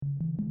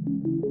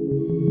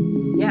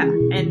Yeah,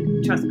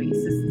 and trust me,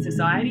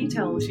 society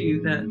tells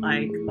you that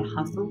like the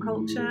hustle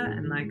culture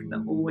and like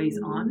the always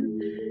on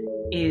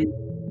is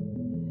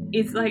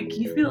it's like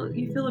you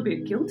feel a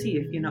bit guilty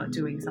if you're not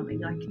doing something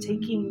like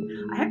taking.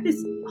 I have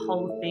this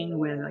whole thing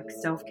where like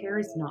self-care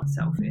is not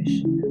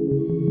selfish.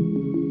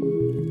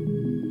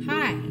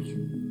 Hi,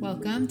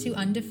 welcome to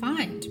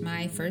Undefined,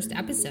 my first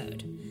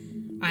episode.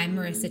 I'm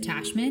Marissa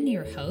Tashman,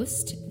 your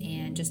host,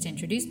 and just to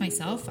introduce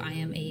myself, I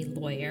am a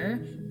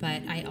lawyer,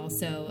 but I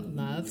also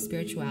love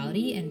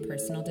spirituality and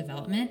personal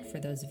development. For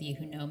those of you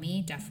who know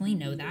me, definitely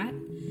know that.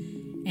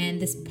 And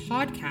this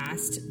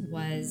podcast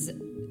was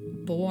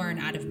born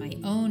out of my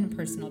own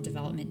personal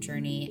development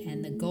journey,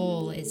 and the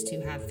goal is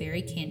to have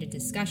very candid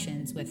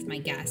discussions with my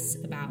guests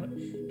about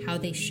how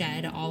they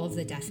shed all of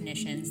the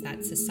definitions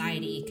that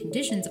society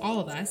conditions all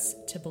of us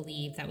to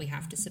believe that we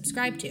have to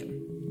subscribe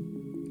to.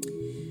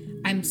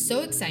 I'm so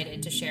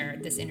excited to share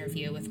this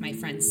interview with my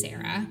friend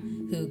Sarah,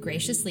 who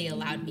graciously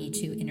allowed me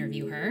to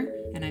interview her,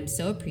 and I'm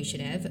so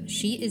appreciative.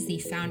 She is the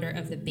founder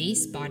of the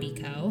Base Body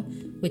Co.,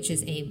 which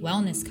is a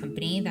wellness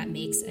company that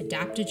makes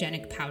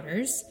adaptogenic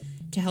powders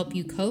to help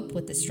you cope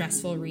with the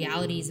stressful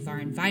realities of our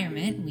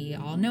environment. We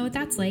all know what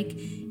that's like,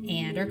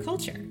 and our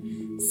culture.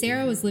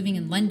 Sarah was living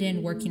in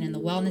London working in the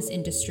wellness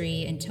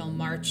industry until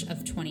March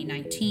of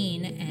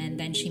 2019, and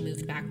then she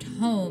moved back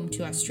home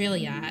to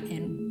Australia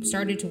and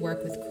started to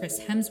work with Chris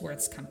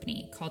Hemsworth's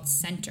company called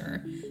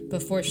Center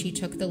before she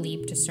took the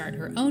leap to start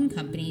her own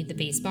company, the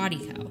Base Body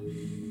Co.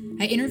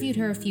 I interviewed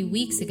her a few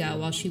weeks ago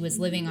while she was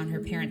living on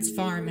her parents'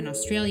 farm in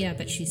Australia,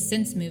 but she's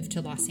since moved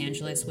to Los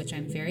Angeles, which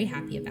I'm very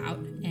happy about.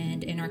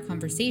 And in our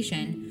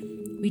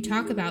conversation, we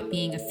talk about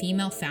being a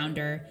female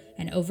founder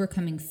and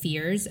overcoming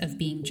fears of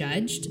being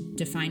judged,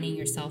 defining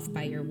yourself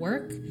by your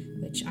work,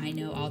 which I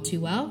know all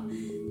too well,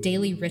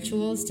 daily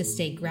rituals to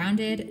stay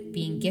grounded,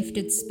 being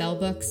gifted spell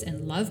books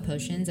and love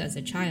potions as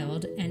a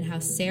child, and how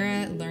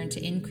Sarah learned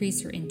to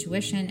increase her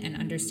intuition and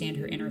understand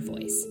her inner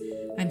voice.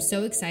 I'm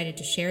so excited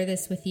to share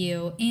this with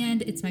you,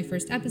 and it's my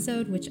first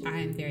episode, which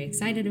I'm very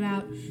excited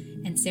about.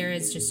 And Sarah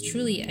is just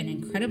truly an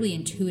incredibly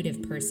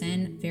intuitive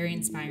person, very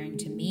inspiring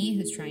to me,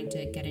 who's trying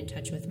to get in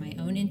touch with my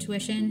own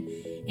intuition.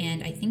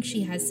 And I think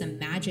she has some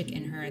magic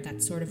in her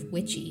that's sort of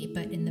witchy,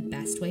 but in the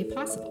best way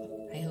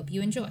possible. I hope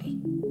you enjoy.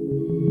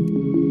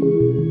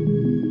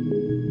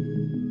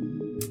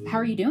 How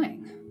are you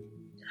doing?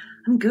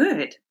 I'm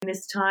good.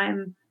 This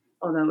time,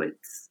 although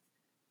it's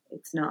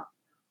not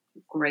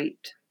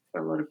great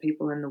for a lot of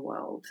people in the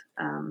world,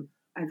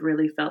 I've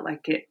really felt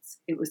like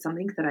it was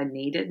something that I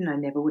needed and I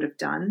never would have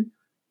done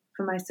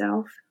for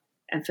myself.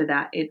 And for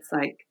that, it's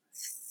like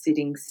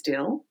sitting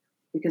still,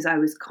 because I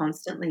was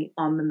constantly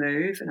on the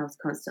move and I was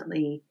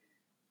constantly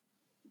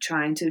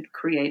trying to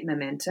create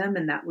momentum,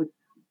 and that would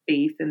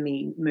be for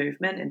me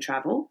movement and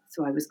travel.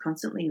 So I was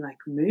constantly like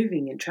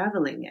moving and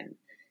traveling and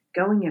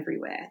going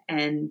everywhere.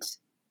 And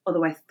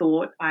although I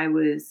thought I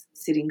was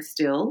sitting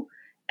still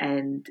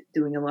and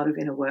doing a lot of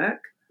inner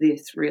work,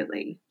 this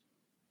really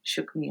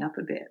shook me up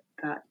a bit,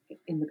 but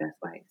in the best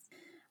ways.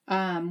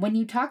 When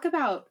you talk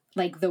about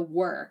like the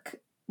work,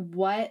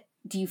 what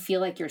do you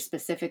feel like you're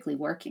specifically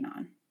working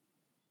on?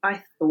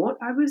 I thought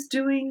I was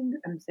doing,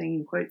 I'm saying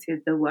in quotes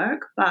here, the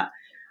work, but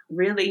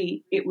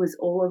really it was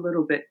all a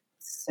little bit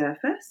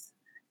surface,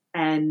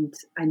 and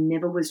I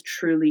never was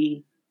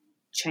truly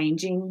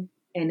changing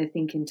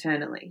anything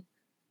internally.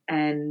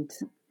 And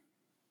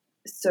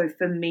so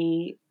for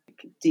me,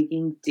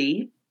 digging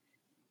deep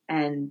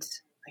and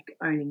like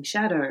owning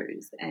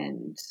shadows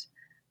and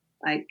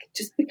like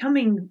just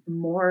becoming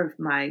more of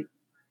my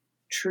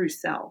true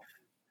self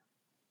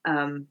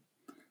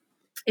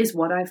is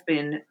what I've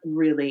been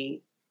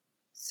really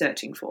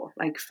searching for,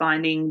 like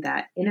finding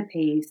that inner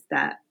peace,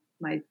 that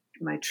my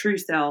true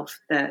self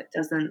that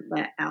doesn't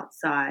let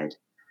outside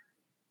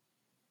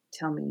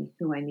tell me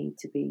who I need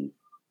to be.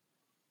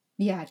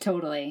 Yeah,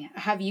 totally.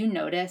 Have you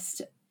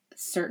noticed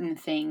certain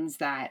things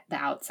that the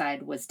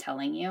outside was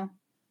telling you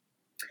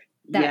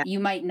that you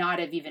might not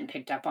have even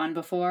picked up on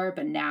before,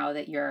 but now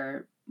that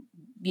you're,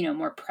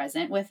 more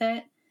present with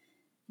it,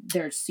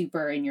 they're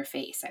super in your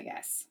face, I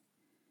guess?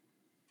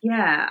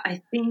 Yeah,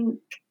 I think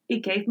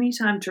it gave me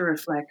time to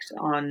reflect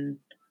on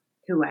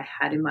who I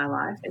had in my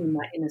life and in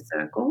my inner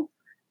circle,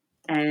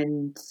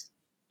 and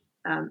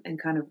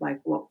kind of like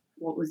what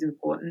was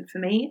important for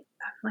me.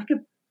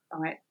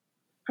 I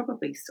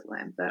probably still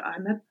am, but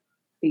I'm a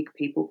big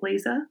people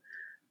pleaser.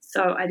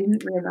 So I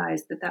didn't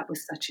realize that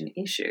was such an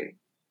issue.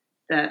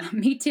 That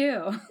Me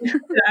too.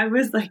 I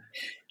was like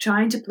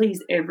trying to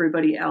please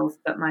everybody else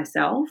but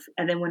myself.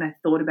 And then when I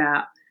thought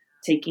about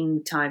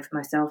taking time for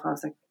myself, I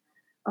was like,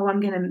 oh, I'm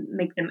going to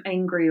make them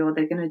angry or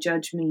they're going to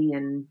judge me.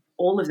 And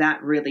all of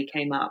that really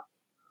came up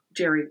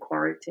during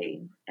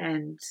quarantine.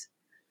 And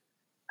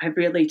I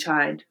really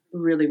tried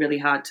really, really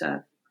hard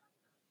to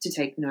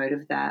take note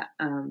of that.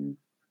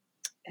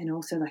 And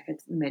also, like I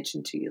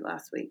mentioned to you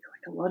last week,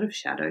 like a lot of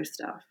shadow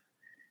stuff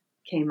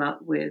came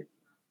up with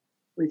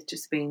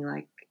just being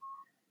like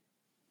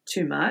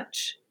too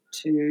much,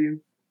 to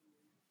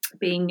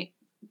being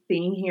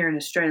being here in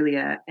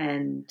Australia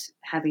and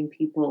having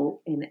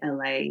people in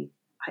LA,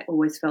 I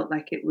always felt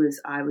like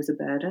I was a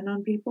burden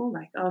on people.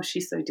 Like, oh,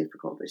 she's so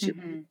difficult that she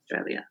lives in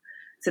Australia.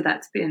 So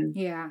that's been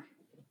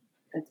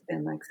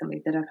like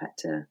something that I've had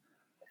to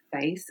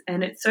face.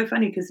 And it's so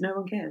funny because no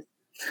one cares.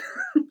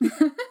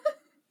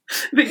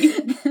 But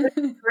you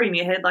in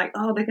your head like,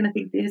 oh, they're going to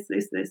think this.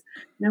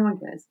 No one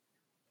cares.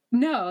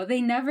 No,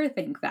 they never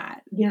think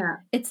that. Yeah.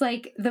 It's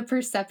like the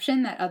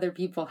perception that other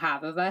people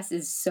have of us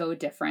is so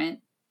different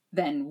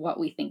than what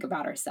we think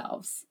about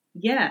ourselves.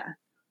 Yeah.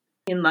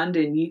 In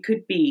London, you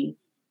could be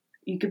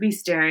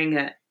staring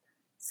at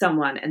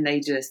someone and they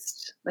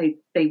just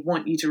they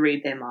want you to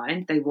read their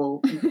mind. They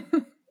will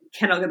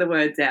cannot get the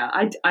words out.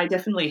 I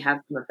definitely have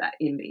some of that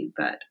in me,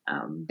 but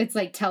it's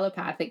like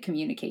telepathic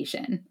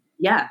communication.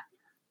 Yeah.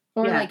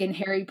 Or like in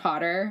Harry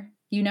Potter,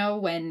 you know,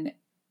 when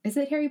is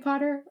it Harry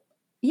Potter?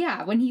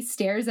 Yeah, when he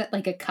stares at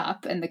like a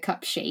cup and the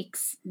cup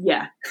shakes.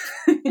 Yeah.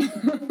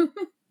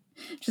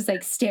 Just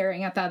like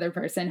staring at the other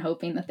person,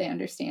 hoping that they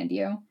understand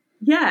you.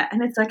 Yeah.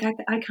 And it's like,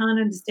 I can't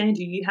understand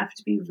you. You have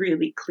to be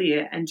really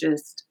clear and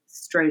just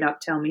straight up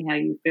tell me how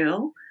you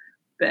feel.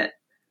 But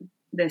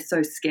they're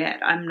so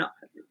scared. I'm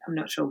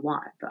not sure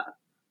why, but.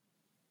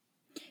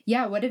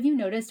 Yeah. What have you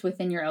noticed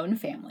within your own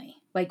family?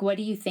 Like, what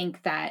do you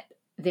think that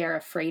they're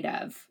afraid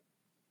of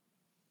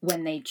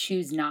when they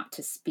choose not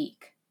to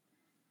speak?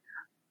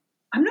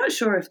 I'm not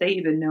sure if they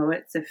even know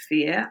it's a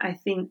fear. I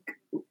think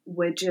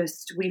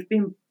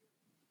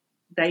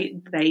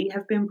they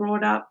have been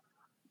brought up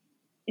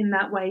in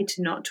that way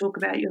to not talk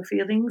about your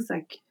feelings.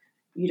 Like,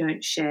 you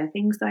don't share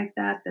things like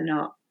that. They're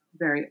not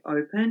very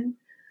open,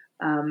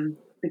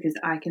 because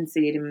I can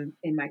see it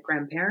in my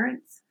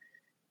grandparents,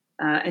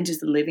 and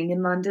just living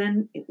in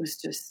London. It was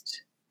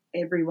just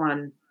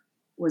everyone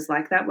was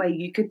like that way.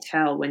 You could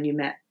tell when you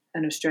met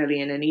an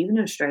Australian, and even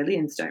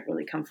Australians don't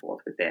really come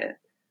forth with their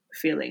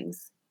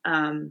feelings.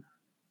 So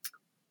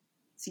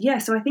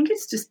I think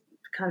it's just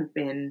kind of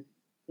been,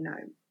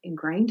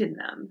 ingrained in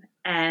them.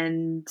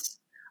 And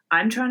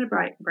I'm trying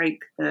to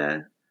break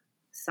the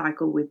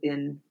cycle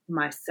within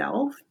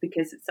myself,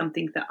 because it's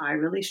something that I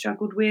really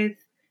struggled with,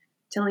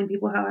 telling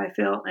people how I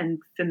feel. And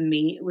for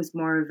me, it was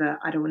more of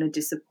I don't want to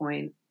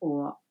disappoint,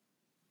 or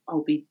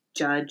I'll be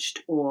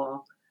judged,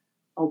 or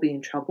I'll be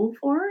in trouble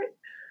for it.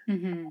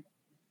 Mm-hmm.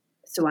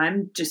 So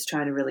I'm just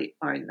trying to really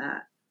own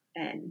that.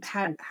 And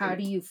how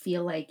do you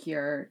feel like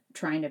you're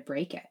trying to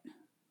break it?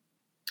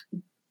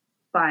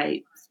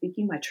 By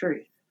speaking my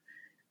truth.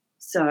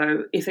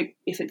 So if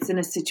it's in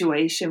a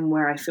situation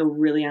where I feel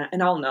really,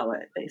 and I'll know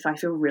it, if I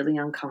feel really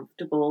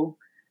uncomfortable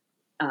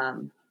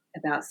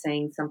about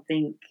saying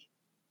something,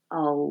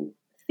 I'll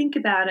think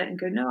about it and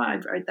go, no,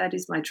 that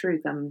is my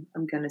truth. I'm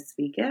going to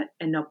speak it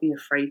and not be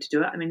afraid to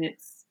do it. I mean,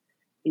 it's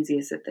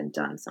easier said than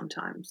done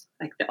sometimes.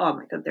 Like, oh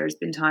my God, there's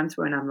been times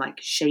when I'm like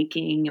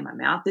shaking and my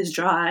mouth is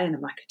dry and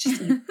I'm like, I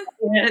just need to say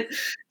it.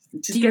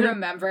 Do you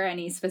remember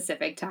any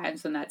specific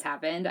times when that's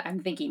happened?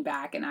 I'm thinking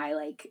back and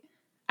I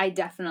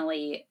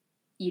definitely,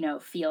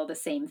 feel the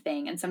same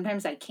thing. And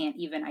sometimes I can't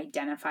even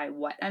identify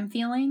what I'm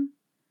feeling.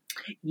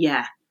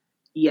 Yeah,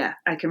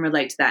 I can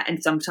relate to that.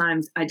 And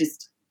sometimes I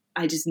just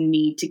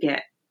need to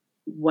get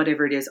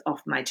whatever it is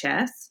off my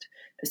chest,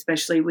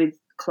 especially with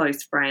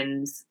close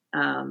friends.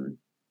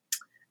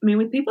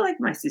 With people like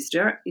my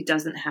sister, it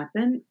doesn't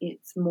happen.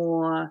 It's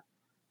more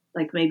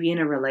like maybe in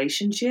a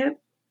relationship,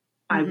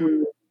 mm-hmm. I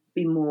would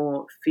be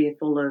more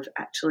fearful of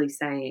actually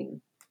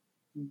saying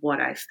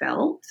what I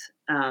felt.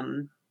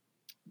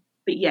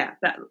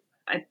 But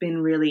I've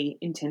been really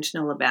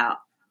intentional about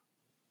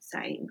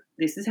saying,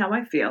 this is how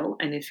I feel.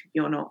 And if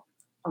you're not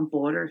on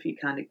board, or if you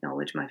can't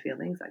acknowledge my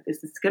feelings, like,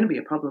 this is going to be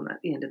a problem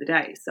at the end of the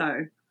day.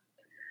 So.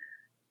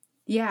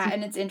 Yeah.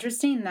 And it's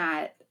interesting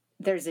that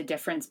there's a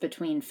difference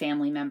between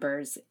family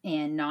members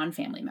and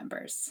non-family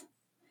members.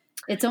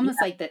 It's almost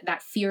like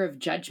that fear of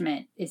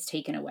judgment is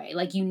taken away.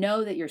 Like,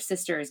 that your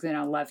sister is going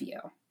to love you.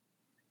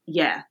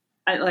 Yeah.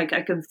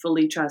 I can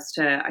fully trust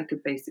her. I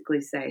could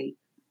basically say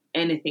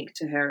anything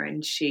to her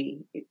and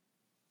she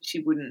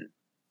wouldn't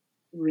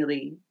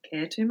really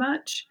care too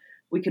much.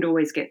 We could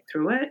always get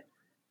through it.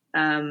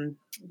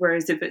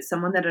 Whereas if it's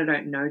someone that I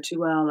don't know too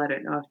well, I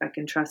don't know if I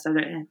can trust,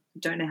 I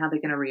don't know how they're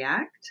going to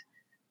react,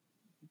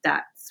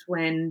 that's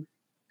when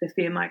the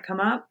fear might come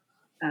up.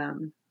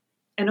 And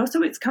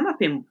also it's come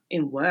up in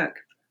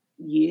work,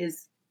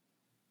 years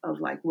of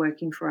like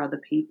working for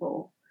other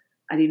people.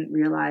 I didn't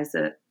realize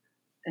it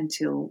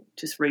until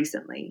just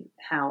recently,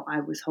 how I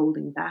was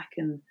holding back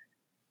and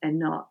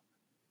not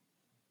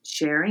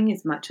sharing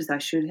as much as I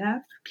should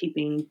have,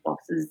 keeping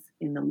bosses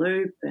in the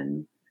loop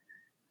and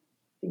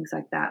things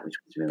like that, which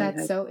was really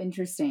That's so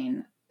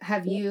interesting.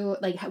 Have you,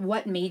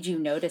 what made you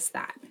notice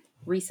that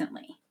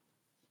recently?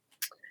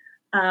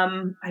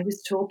 I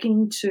was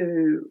talking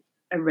to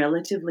a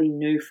relatively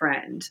new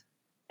friend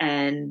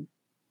and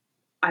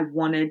I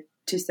wanted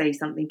to say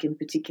something in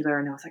particular,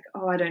 and I was like,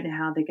 oh, I don't know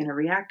how they're going to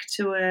react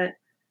to it.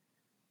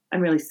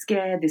 I'm really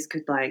scared. This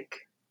could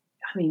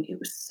it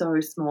was so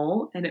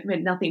small and it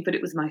meant nothing, but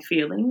it was my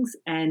feelings.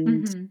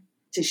 And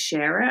to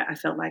share it, I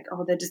felt like,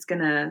 oh, they're just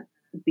going to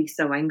be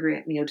so angry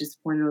at me or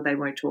disappointed, or they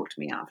won't talk to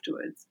me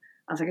afterwards.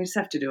 I was like, I just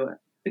have to do it,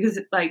 because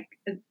like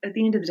at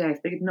the end of the day,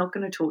 if they're not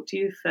going to talk to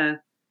you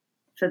for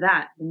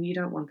that, then you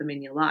don't want them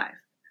in your life.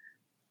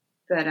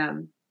 But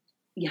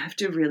you have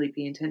to really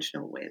be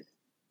intentional with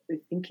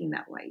thinking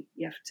that way.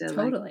 You have to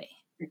totally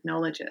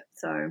acknowledge it.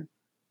 So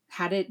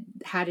how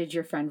did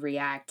your friend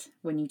react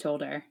when you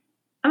told her?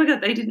 Oh my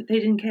God, they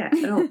didn't care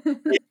at all.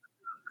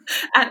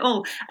 At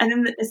all. And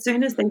then as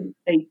soon as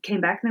they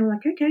came back, and they were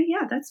like, okay,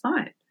 yeah, that's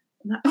fine.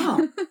 I'm like,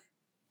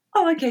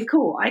 oh, okay,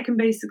 cool. I can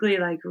basically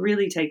like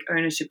really take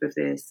ownership of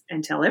this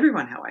and tell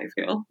everyone how I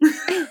feel.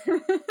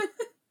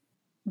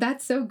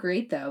 That's so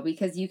great though,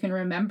 because you can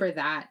remember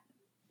that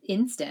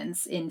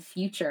instance in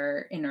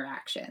future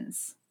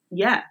interactions.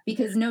 Yeah.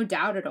 Because no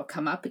doubt it'll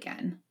come up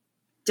again.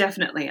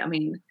 Definitely. I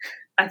mean,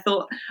 I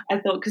thought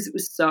because it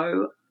was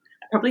I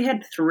probably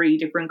had 3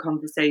 different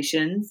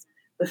conversations.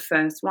 The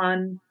first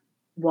one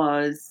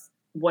was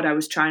what I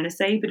was trying to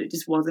say, but it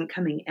just wasn't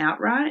coming out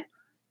right.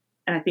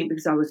 And I think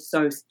because I was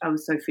so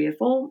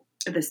fearful.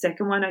 The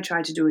second one, I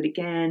tried to do it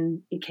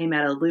again. It came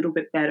out a little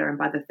bit better. And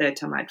by the third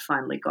time, I'd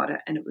finally got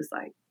it. And it was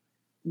like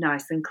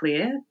nice and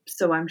clear.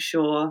 So I'm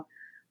sure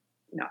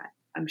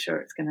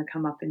it's going to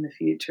come up in the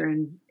future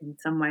in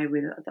some way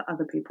with the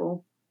other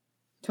people.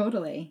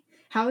 Totally.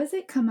 How has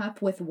it come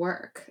up with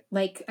work?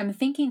 Like, I'm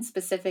thinking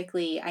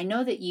specifically, I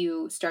know that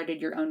you started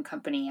your own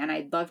company, and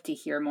I'd love to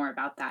hear more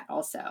about that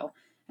also,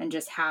 and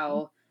just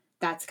how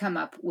that's come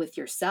up with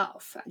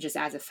yourself, just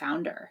as a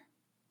founder.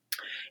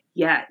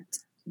 Yeah.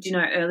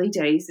 Early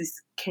days, this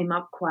came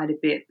up quite a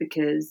bit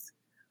because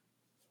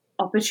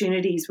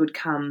opportunities would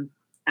come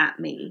at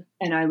me,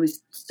 and I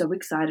was so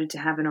excited to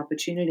have an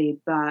opportunity,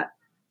 but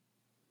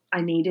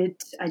I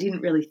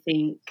didn't really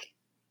think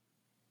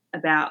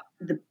about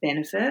the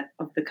benefit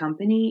of the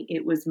company.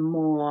 It was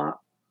more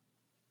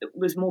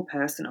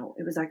personal.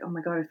 It was like, oh my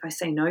God, if I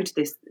say no to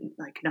this,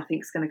 like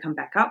nothing's going to come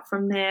back up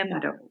from them. I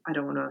don't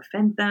want to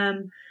offend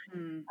them.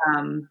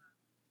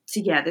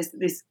 So yeah,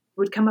 this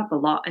would come up a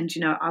lot, and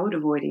I would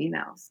avoid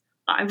emails.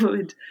 I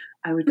would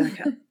like,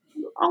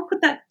 I'll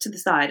put that to the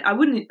side. I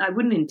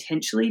wouldn't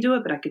intentionally do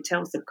it, but I could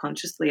tell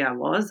subconsciously I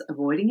was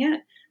avoiding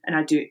it, and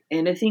I'd do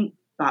anything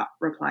but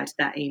reply to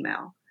that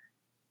email.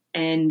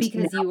 And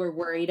because you were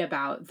worried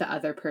about the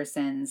other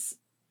person's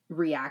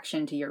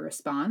reaction to your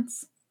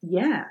response.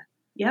 Yeah.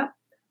 Yep.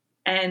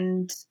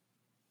 And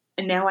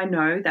now I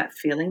know that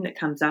feeling that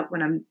comes up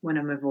when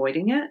I'm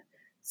avoiding it.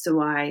 So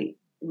I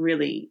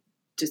really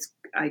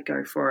I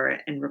go for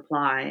it and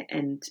reply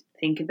and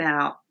think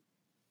about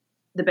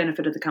the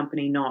benefit of the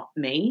company, not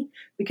me.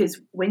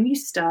 Because when you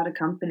start a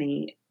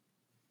company,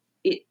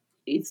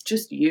 it's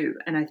just you.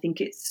 And I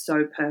think it's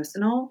so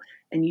personal,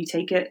 and you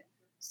take it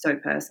so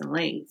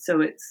personally.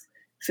 So it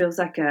feels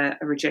like a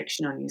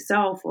rejection on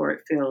yourself, or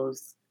it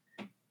feels,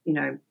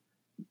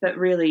 but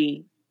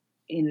really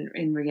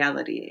in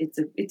reality,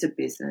 it's a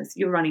business.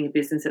 You're running a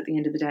business at the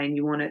end of the day, and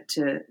you want it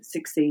to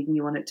succeed and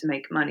you want it to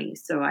make money.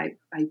 So I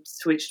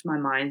switched my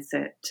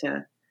mindset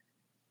to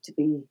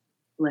be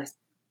less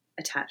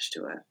attached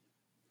to it.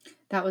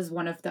 That was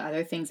one of the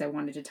other things I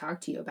wanted to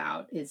talk to you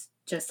about, is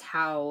just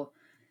how,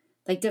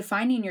 like,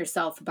 defining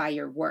yourself by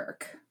your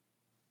work.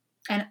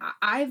 And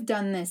I've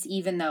done this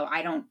even though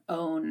I don't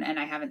own and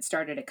I haven't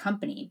started a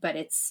company, but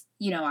it's,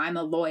 I'm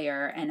a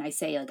lawyer, and I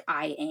say, like,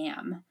 I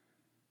am,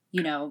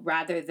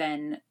 rather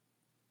than,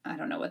 I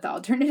don't know what the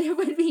alternative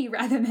would be,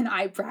 rather than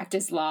I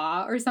practice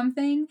law or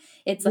something.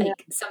 It's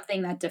like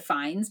something that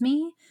defines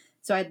me.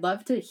 So I'd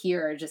love to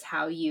hear just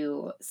how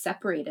you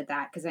separated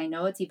that, because I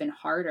know it's even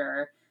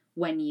harder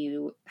when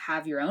you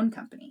have your own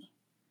company.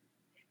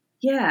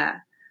 Yeah,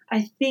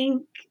 I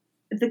think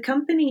the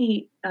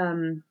company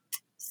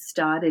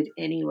started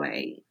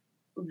anyway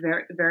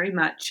very, very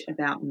much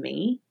about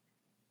me,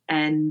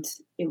 and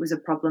it was a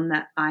problem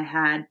that I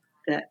had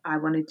that I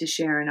wanted to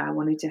share, and I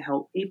wanted to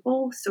help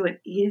people. So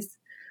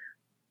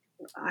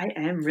I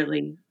am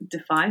really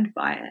defined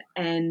by it,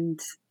 and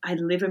I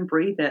live and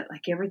breathe it.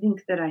 Like, everything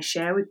that I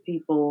share with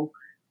people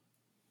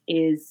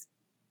is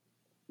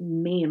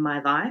me in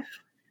my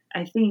life.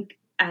 I think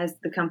as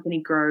the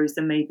company grows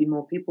and maybe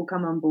more people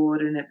come on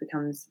board, and it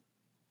becomes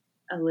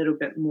a little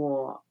bit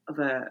more of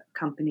a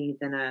company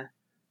than a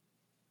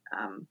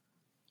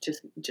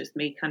just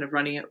me kind of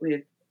running it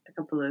with a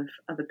couple of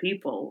other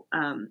people,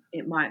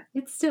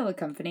 it's still a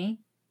company.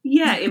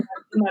 Yeah, it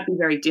might be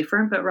very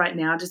different, but right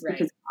now, just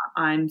because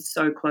I'm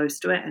so close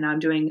to it and I'm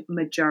doing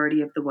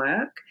majority of the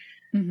work,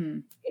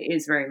 it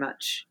is very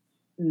much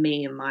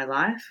me in my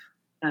life.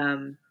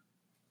 But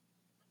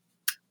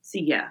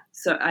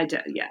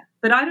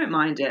I don't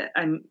mind it.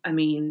 I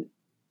mean,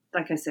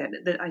 like I said,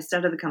 I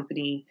started the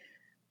company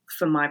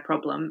for my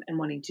problem and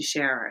wanting to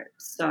share it,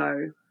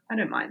 so I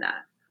don't mind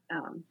that.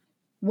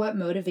 What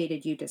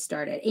motivated you to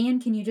start it? And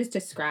can you just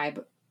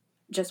describe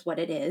just what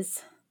it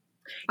is?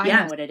 I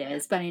know what it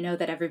is, but I know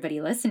that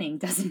everybody listening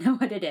doesn't know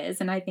what it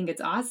is, and I think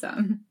it's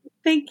awesome.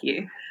 Thank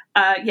you.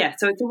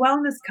 So it's a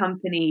wellness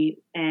company,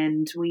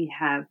 and we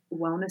have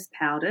wellness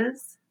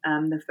powders.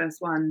 The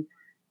first one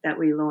that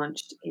we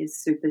launched is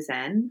Super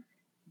Zen.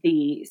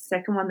 The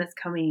second one that's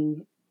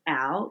coming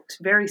out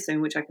very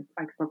soon, which I could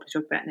probably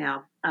talk about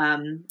now,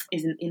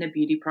 is an inner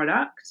beauty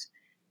product.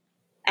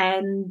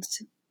 And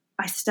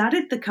I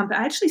started the company.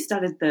 I actually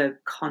started the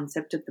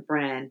concept of the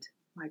brand,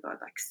 oh my God,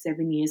 like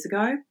 7 years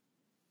ago.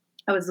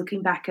 I was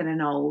looking back at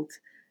an old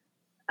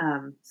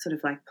sort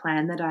of like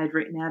plan that I had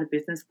written out, a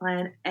business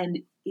plan, and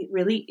it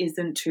really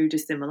isn't too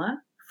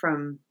dissimilar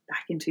from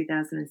back in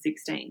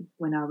 2016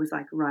 when I was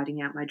like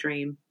writing out my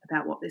dream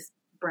about what this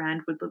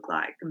brand would look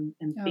like and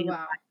feel wow.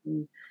 like.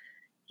 And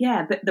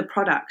yeah, but the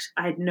product,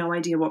 I had no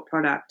idea what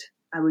product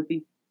I would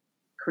be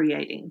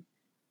creating.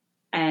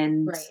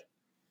 And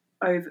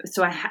right.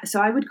 so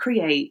I would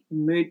create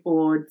mood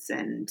boards,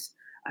 and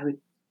I would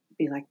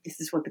be like, this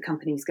is what the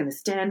company is going to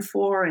stand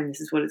for and this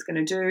is what it's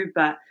going to do.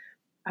 But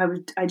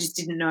I just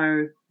didn't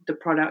know the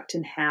product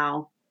and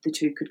how the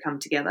two could come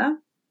together.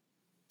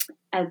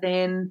 And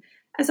then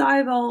as I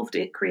evolved,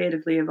 it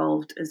creatively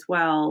evolved as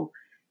well.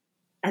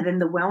 And then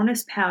the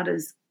wellness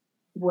powders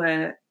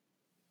were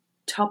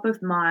top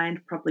of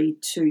mind probably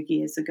 2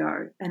 years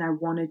ago. And I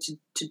wanted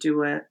to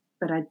do it,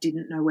 but I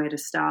didn't know where to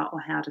start or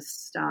how to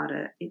start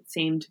it. It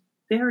seemed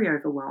very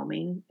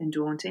overwhelming and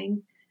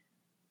daunting.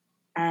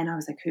 And I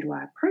was like, who do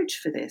I approach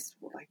for this?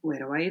 Like, where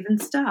do I even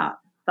start?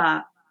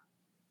 But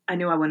I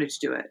knew I wanted to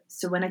do it.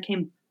 So when I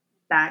came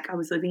back, I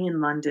was living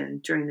in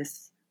London during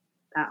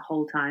that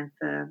whole time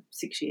for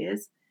 6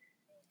 years.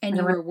 And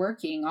you were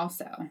working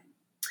also.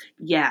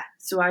 Yeah.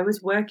 So I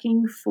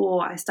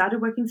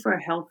started working for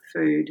a health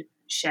food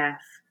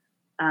chef.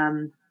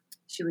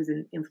 She was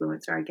an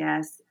influencer, I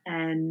guess.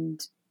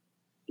 And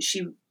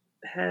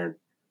her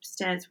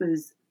stance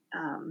was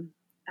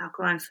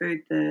alkaline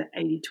food, the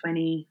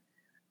 80-20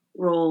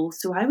 rule.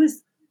 So I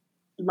was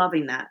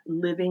loving that,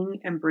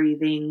 living and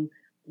breathing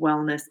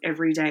wellness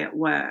every day at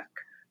work.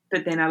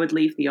 But then I would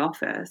leave the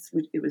office,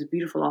 which it was a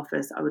beautiful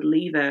office. I would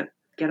leave it,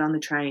 get on the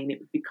train. It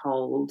would be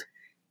cold.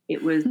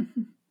 It was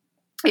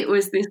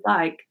this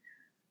like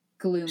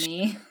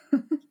gloomy.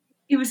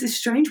 It was this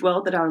strange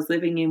world that I was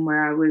living in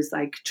where I was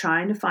like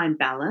trying to find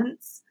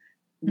balance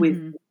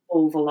with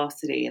full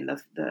velocity and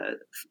the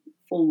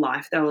full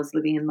life that I was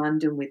living in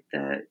London with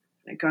the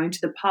going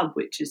to the pub,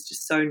 which is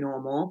just so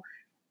normal,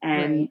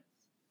 and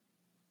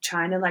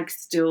trying to like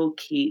still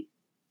keep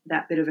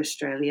that bit of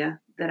Australia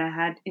that I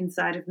had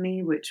inside of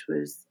me, which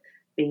was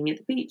being at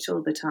the beach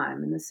all the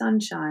time and the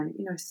sunshine,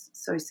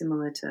 so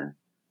similar to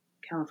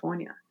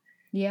California.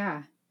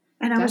 Yeah,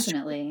 and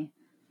definitely.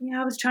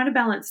 I was trying to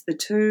balance the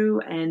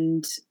two,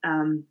 and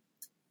I'm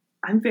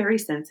very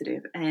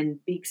sensitive, and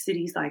big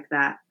cities like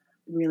that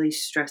really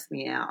stress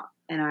me out.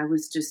 And I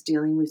was just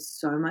dealing with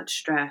so much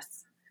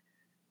stress.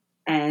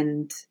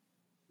 And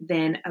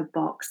then a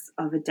box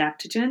of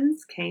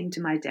adaptogens came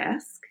to my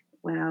desk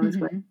when I was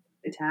working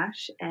with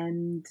Tash,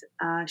 and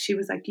she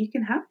was like, you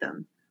can have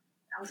them.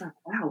 I was like,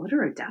 wow, what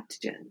are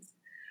adaptogens?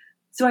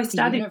 So I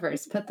started. The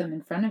universe put them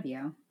in front of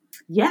you.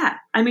 Yeah.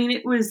 I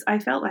mean, I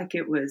felt like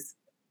it was,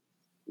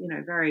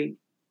 very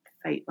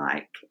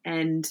fate-like.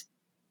 And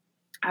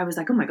I was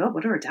like, oh my God,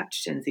 what are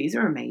adaptogens? These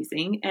are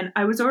amazing. And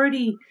I was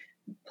already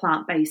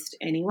plant-based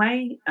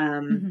anyway.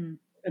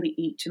 Really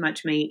eat too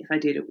much meat. If I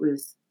did, it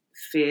was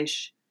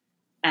fish.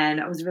 And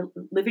I was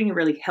living a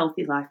really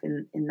healthy life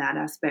in that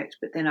aspect.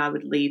 But then I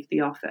would leave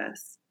the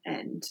office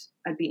and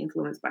I'd be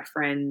influenced by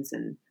friends.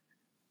 And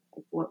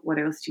what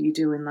else do you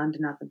do in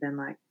London other than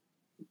like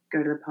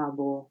go to the pub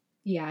or...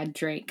 Yeah,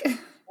 drink.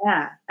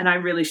 Yeah. And I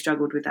really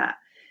struggled with that.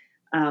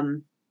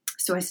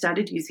 So I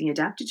started using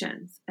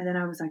adaptogens, and then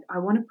I was like, I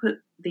want to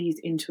put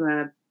these into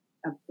a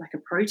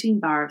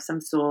protein bar of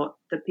some sort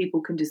that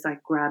people can just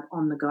like grab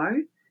on the go.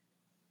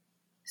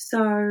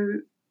 So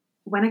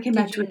when I came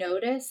back to it,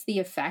 notice the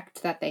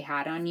effect that they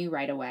had on you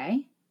right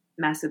away?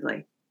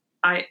 Massively.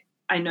 I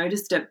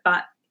noticed it,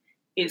 but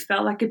it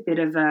felt like a bit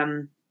of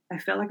a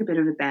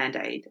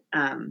Band-Aid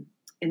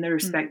in the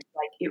respect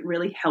like it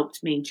really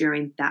helped me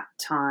during that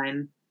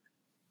time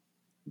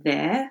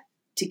there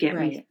to get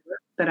me through it.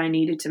 But I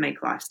needed to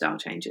make lifestyle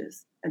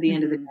changes at the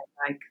end of the day.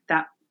 Like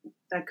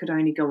that could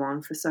only go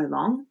on for so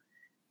long.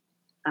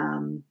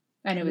 And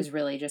it was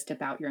really just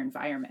about your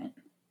environment.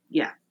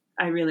 Yeah,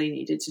 I really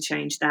needed to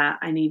change that.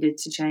 I needed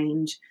to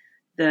change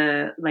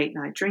the late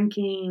night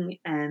drinking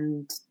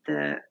and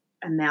the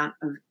amount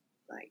of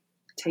like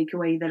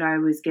takeaway that I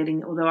was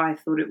getting. Although I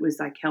thought it was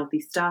like healthy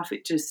stuff,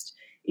 it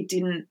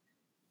didn't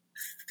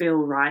feel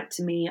right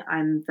to me.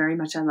 I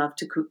love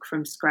to cook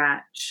from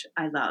scratch.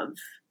 I love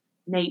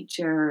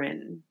nature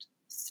and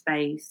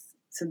space.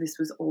 So this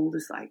was all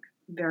just like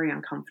very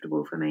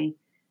uncomfortable for me.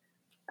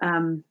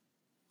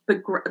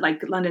 But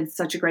like London's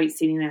such a great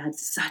city and I had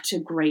such a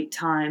great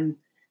time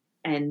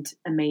and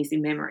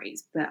amazing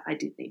memories, but I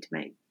did need to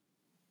make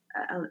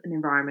an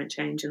environment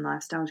change and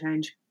lifestyle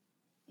change.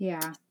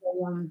 Yeah.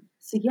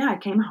 So yeah, I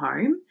came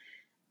home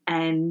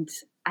and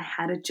I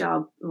had a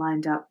job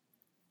lined up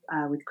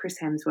with Chris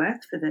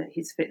Hemsworth for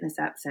his fitness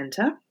app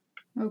center.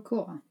 Oh,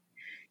 cool.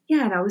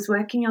 Yeah, and I was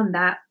working on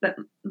that, but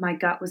my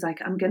gut was like,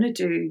 I'm gonna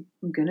do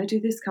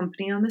this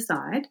company on the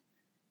side,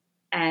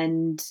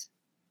 And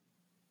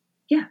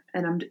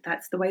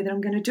that's the way that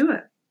I'm going to do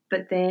it.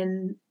 But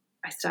then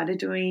I started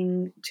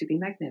doing To Be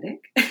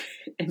Magnetic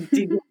and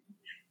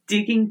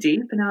digging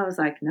deep, and I was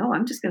like, no,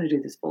 I'm just going to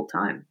do this full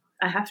time.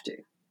 I have to.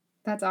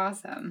 That's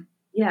awesome.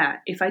 Yeah,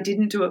 if I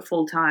didn't do it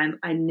full time,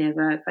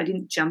 if I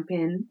didn't jump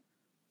in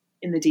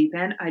the deep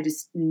end, I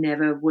just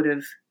never would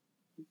have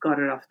got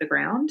it off the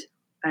ground.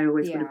 I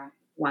always would have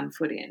 1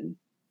 foot in.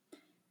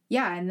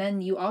 Yeah, and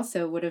then you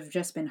also would have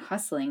just been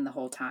hustling the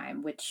whole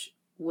time, which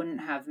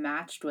wouldn't have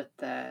matched with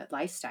the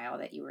lifestyle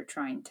that you were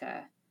trying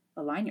to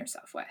align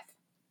yourself with.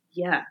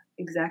 Yeah,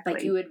 exactly.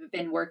 Like you would have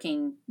been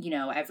working,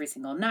 every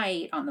single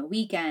night, on the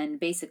weekend,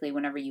 basically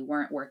whenever you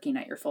weren't working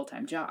at your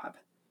full-time job.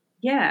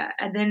 Yeah,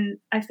 and then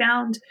I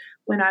found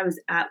when I was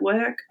at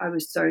work, I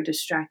was so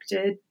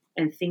distracted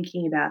and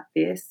thinking about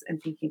this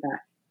and thinking about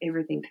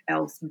everything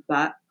else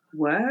but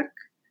work.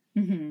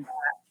 Mm-hmm.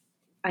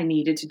 I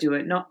needed to do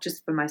it, not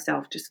just for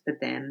myself, just for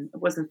them.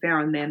 It wasn't fair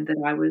on them that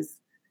I was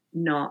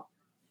not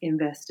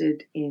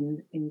invested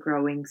in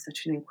growing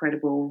such an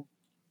incredible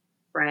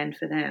brand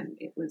for them.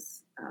 It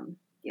was,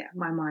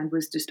 my mind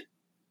was just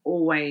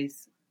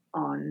always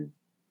on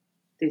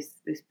this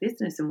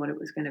business and what it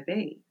was going to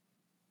be.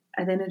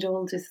 And then it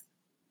all just,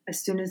 as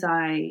soon as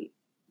I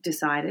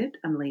decided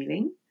I'm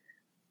leaving,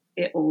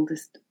 it all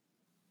just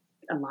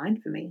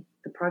aligned for me.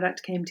 The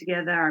product came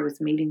together. I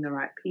was meeting the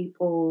right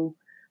people.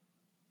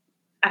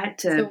 I had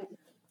to,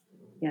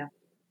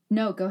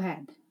 No, go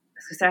ahead.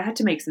 So I had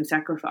to make some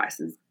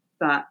sacrifices,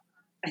 but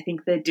I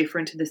think they're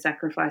different to the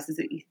sacrifices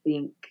that you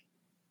think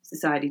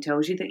society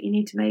tells you that you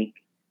need to make.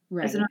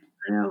 Right. As an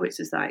entrepreneur, which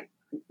is like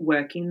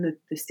working the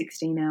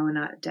 16-hour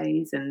night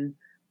days and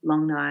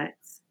long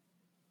nights.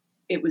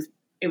 It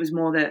was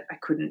more that I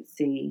couldn't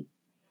see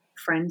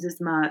friends as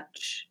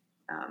much.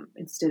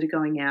 Instead of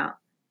going out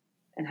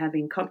and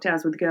having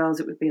cocktails with girls,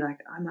 it would be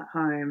like I'm at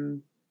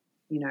home,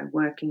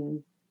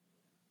 working.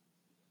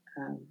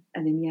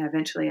 And then,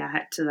 eventually I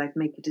had to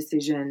make a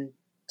decision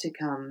to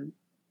come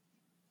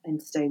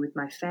and stay with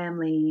my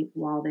family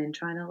while then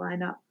trying to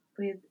line up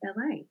with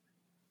LA.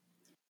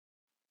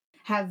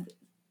 Have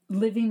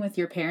living with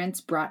your parents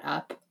brought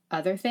up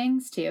other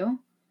things too?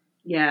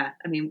 Yeah,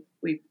 I mean,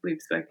 we've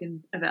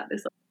spoken about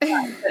this all the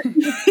time,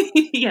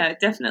 but yeah,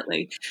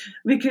 definitely.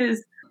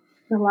 Because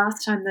the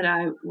last time that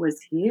I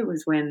was here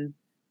was when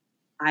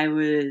I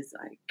was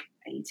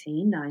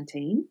 18,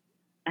 19,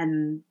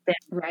 and then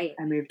I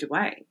moved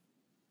away.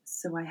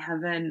 So I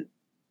haven't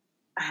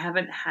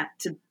had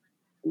to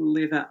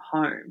live at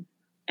home.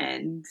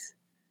 And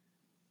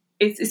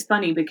it's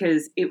funny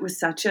because it was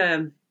such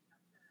a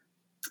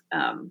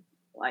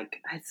I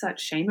had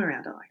such shame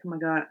around it. Like, oh my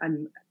God,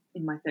 I'm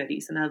in my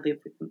 30s and I live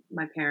with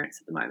my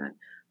parents at the moment.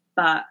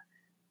 But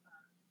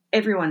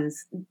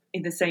everyone's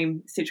in the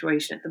same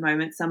situation at the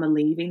moment. Some are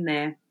leaving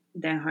their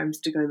homes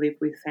to go live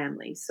with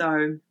family.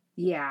 So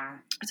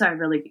so I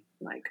really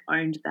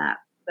owned that.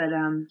 But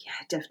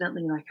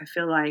definitely I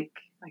feel like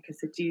I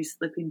said to you,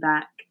 slipping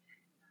back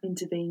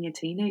into being a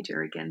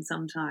teenager again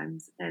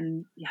sometimes,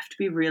 and you have to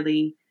be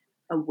really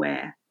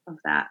aware of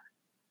that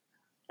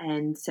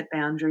and set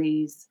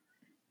boundaries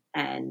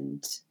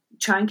and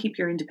try and keep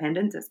your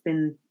independence. That's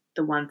been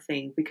the one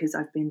thing, because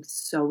I've been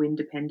so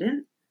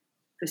independent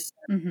for so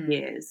many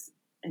years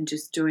and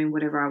just doing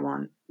whatever I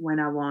want when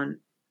I want.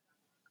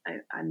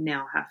 I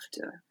now have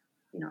to,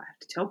 I have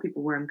to tell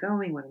people where I'm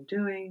going, what I'm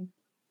doing.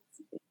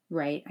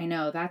 Right. I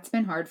know that's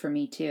been hard for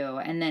me too.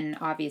 And then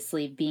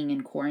obviously being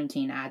in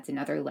quarantine adds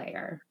another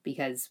layer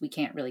because we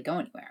can't really go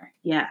anywhere.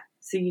 Yeah.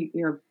 So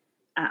you're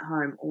at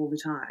home all the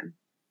time.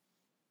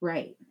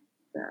 Right.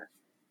 Yeah.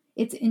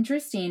 It's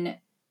interesting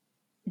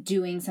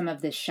doing some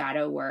of this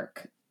shadow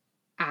work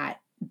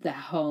at the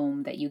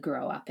home that you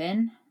grow up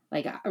in.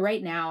 Like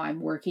right now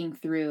I'm working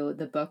through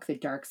the book, The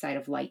Dark Side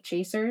of Light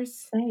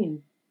Chasers.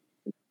 Same.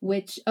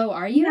 Which,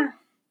 are you?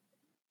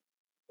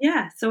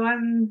 Yeah. So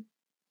I'm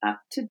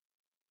up to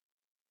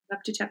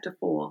chapter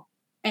 4.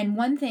 And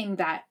one thing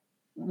that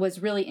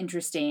was really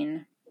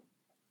interesting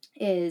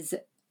is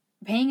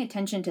paying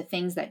attention to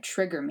things that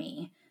trigger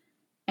me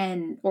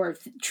or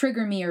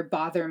trigger me or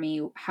bother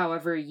me,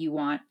 however you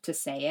want to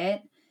say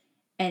it,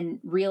 and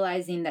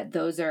realizing that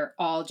those are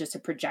all just a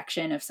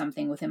projection of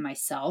something within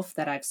myself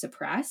that I've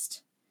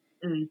suppressed.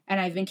 And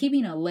I've been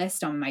keeping a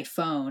list on my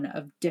phone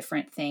of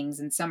different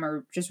things, and some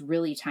are just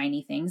really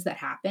tiny things that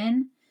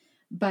happen.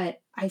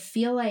 But I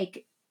feel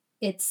like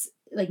it's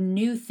like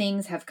new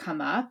things have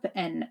come up,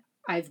 and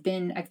I've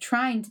been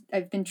trying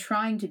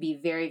to be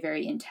very,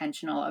 very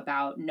intentional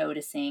about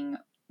noticing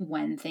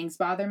when things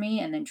bother me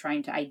and then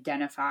trying to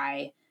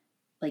identify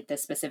the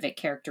specific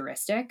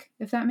characteristic,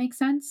 if that makes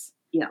sense.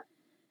 Yeah.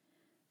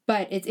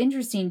 But it's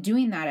interesting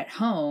doing that at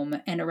home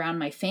and around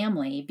my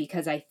family,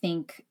 because I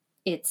think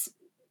it's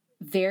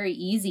very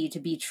easy to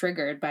be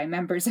triggered by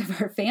members of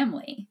our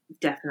family.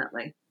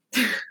 Definitely.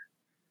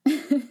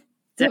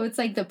 So it's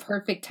the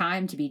perfect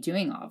time to be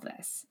doing all of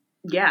this.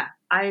 Yeah,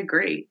 I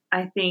agree.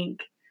 I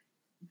think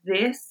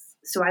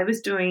so I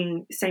was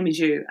doing, same as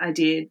you, I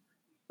did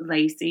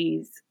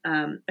Lacey's.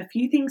 A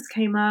few things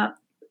came up.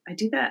 I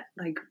did that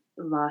like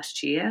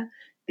last year.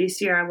 This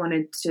year I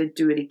wanted to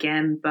do it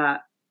again,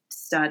 but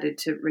started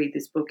to read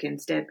this book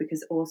instead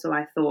because also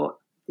I thought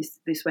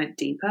this went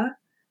deeper.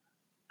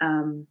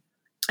 And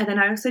then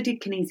I also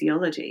did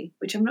kinesiology,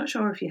 which I'm not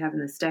sure if you have in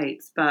the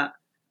States, but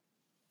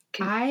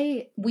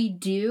we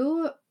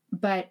do,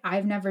 but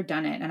I've never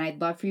done it, and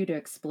I'd love for you to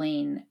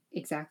explain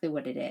exactly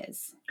what it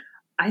is.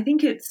 I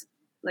think it's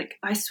like,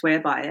 I swear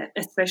by it,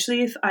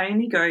 especially if I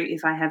only go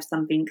if I have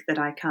something that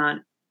I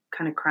can't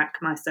kind of crack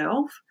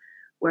myself,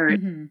 where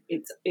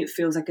it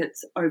feels like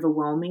it's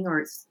overwhelming or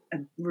it's a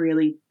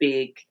really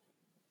big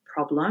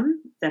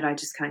problem that I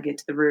just can't get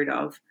to the root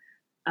of.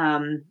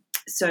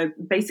 So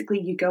basically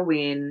you go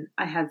in,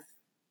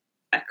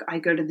 I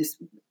go to this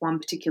one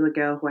particular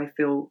girl who I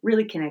feel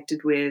really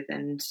connected with,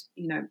 and,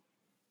 you know,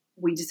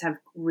 we just have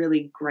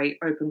really great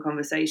open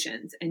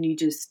conversations, and you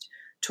just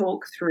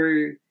talk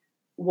through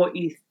what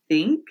you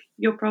think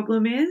your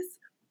problem is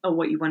or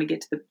what you want to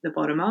get to the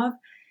bottom of.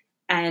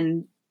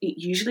 And it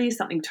usually is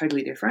something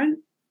totally different.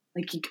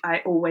 Like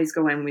I always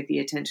go in with the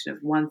attention of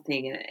one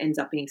thing and it ends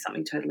up being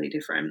something totally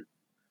different.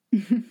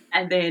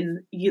 And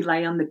then you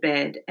lay on the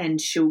bed and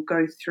she'll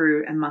go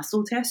through and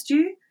muscle test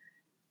you,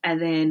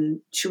 and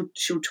then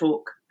she'll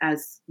talk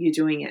as you're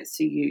doing it,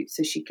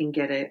 so she can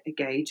get a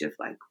gauge of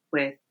like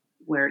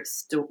where it's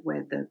still,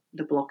 where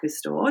the block is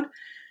stored.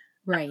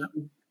 Right.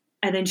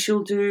 And then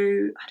she'll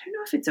do, I don't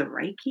know if it's a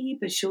Reiki,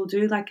 but she'll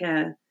do like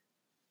a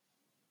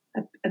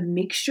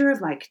mixture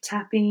of like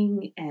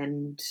tapping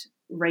and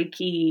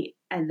Reiki,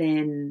 and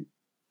then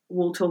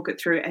we'll talk it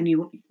through. And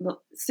you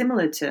look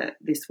similar to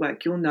this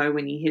work, you'll know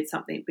when you hit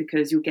something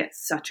because you'll get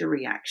such a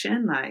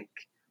reaction. Like,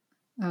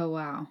 oh,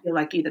 wow. You'll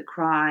like either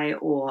cry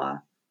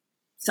or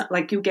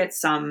like you'll get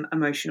some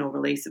emotional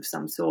release of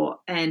some sort.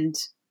 And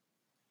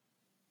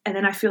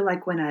then I feel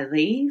like when I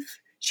leave,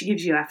 she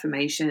gives you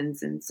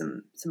affirmations and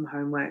some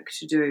homework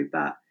to do,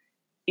 but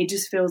it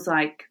just feels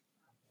like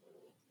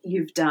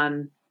you've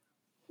done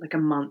like a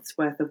month's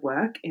worth of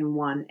work in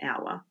 1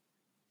 hour.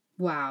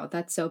 Wow,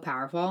 that's so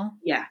powerful.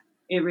 Yeah,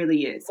 it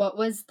really is. What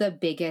was the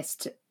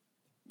biggest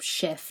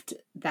shift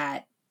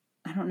that,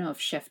 I don't know if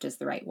shift is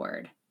the right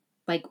word.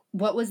 Like,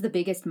 what was the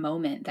biggest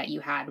moment that you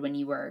had when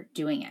you were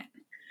doing it?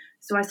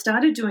 So I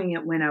started doing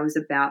it when I was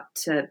about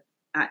to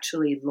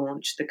actually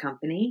launch the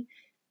company,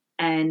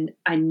 and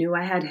I knew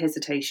I had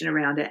hesitation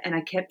around it, and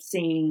I kept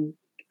seeing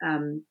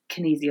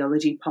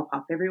kinesiology pop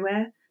up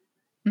everywhere.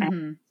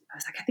 And I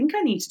was like, I think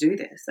I need to do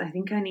this. I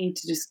think I need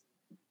to just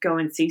go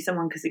and see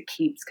someone because it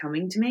keeps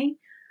coming to me.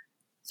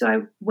 So I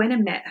went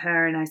and met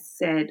her and I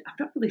said, I'm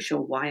not really sure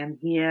why I'm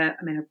here.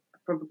 I mean,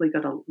 I've probably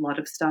got a lot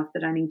of stuff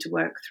that I need to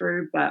work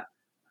through, but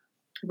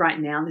right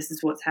now this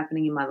is what's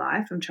happening in my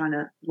life. I'm trying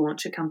to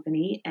launch a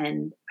company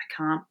and I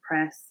can't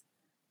press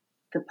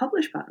the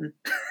publish button.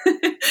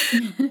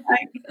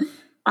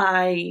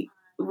 I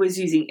was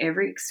using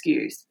every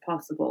excuse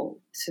possible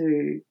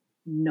to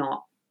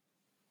not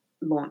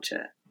launch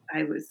it.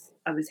 I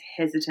was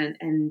hesitant,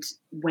 and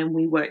when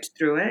we worked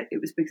through it,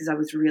 it was because I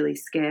was really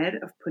scared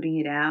of putting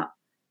it out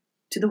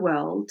to the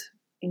world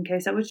in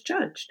case I was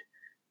judged.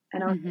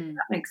 And I was like,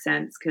 that makes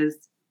sense because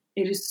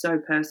it is so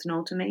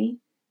personal to me,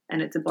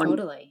 and it's a body.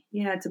 Totally.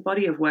 Yeah, it's a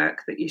body of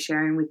work that you're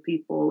sharing with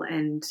people,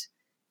 and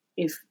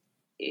if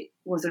it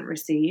wasn't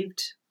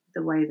received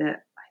the way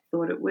that I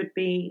thought it would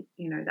be,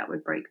 you know, that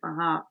would break my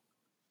heart.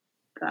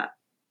 But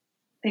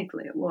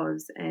thankfully it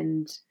was,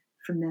 and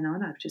from then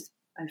on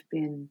I've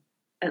been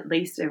at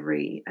least I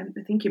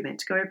think you're meant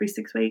to go every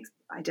 6 weeks.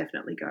 I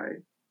definitely go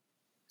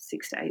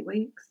 6 to 8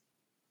 weeks.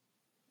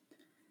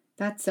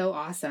 That's so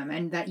awesome.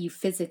 And that you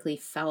physically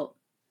felt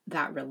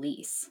that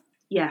release.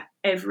 Yeah,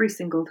 every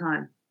single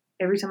time.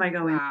 Every time I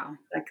go in,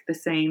 like the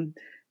same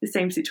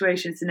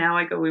situation. So now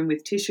I go in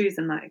with tissues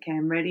and like, okay,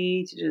 I'm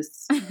ready to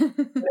just,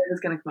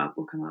 whatever's going to come up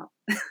will come up.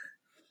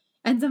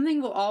 And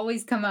something will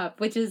always come up,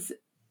 which is,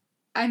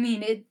 I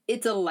mean,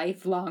 it's a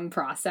lifelong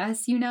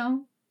process, you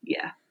know?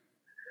 Yeah,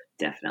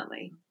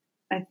 definitely.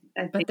 I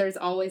think but there's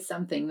always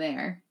something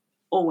there.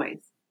 Always.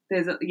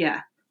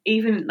 Yeah.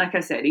 Even, like I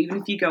said, even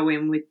if you go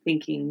in with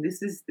thinking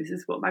this is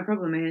what my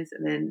problem is,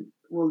 and then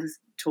we'll just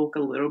talk a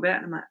little bit,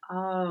 and I'm like,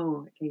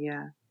 oh, okay,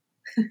 yeah.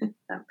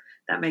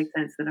 that makes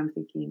sense that I'm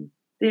thinking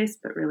this,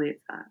 but really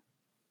it's that.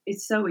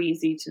 It's so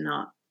easy to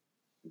not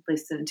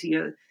listen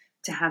to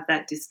have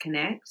that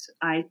disconnect.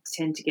 I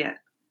tend to get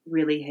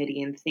really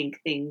heady and think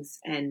things,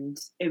 and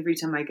every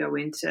time I go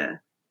into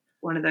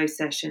one of those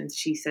sessions,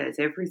 she says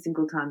every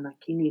single time,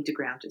 like, you need to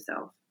ground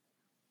yourself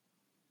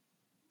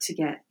to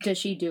get. Does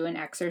she do an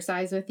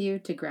exercise with you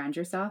to ground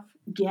yourself?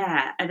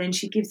 Yeah, and then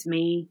she gives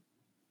me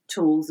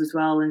tools as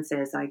well and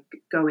says, like,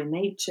 go in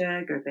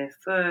nature, go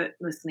barefoot,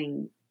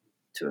 listening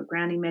to a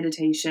grounding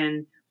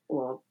meditation,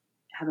 or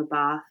have a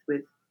bath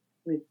with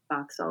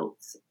bath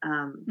salts.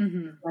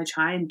 I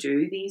try and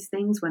do these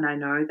things when I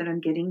know that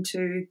I'm getting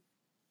too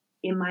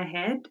in my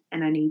head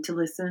and I need to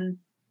listen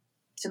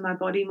to my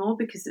body more,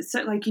 because it's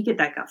so, like, you get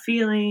that gut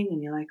feeling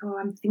and you're like, oh,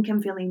 I think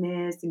I'm feeling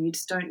this, and you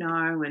just don't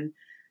know. And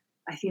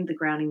I think the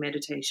grounding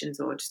meditations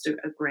or just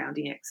a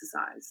grounding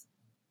exercise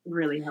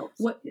really helps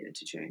What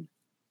to tune.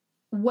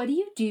 What do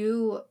you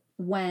do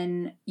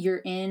when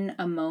you're in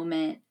a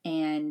moment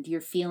and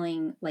you're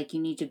feeling like you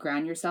need to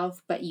ground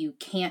yourself, but you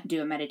can't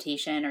do a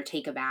meditation or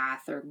take a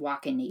bath or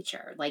walk in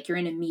nature? Like you're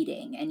in a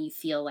meeting and you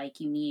feel like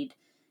you need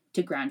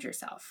to ground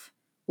yourself.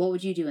 What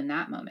would you do in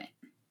that moment?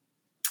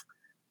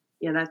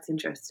 Yeah, that's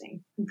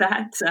interesting.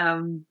 That's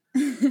what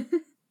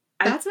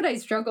I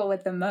struggle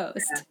with the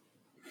most. Yeah.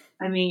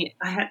 I mean,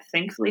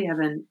 thankfully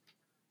haven't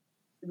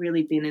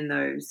really been in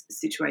those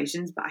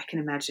situations, but I can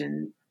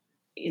imagine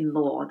in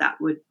law that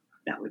would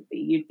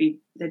be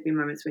there'd be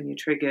moments when you're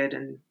triggered,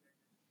 and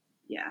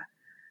yeah,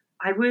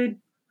 I would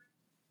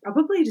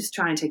probably just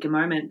try and take a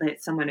moment,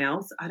 let someone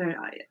else.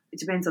 It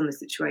depends on the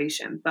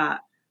situation, but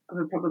I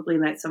would probably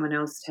let someone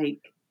else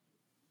take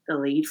the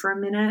lead for a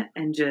minute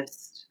and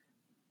just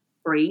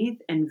breathe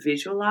and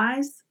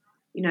visualize.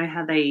 You know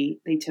how they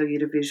tell you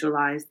to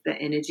visualize the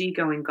energy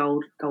going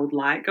gold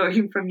light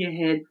going from your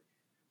head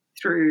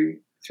through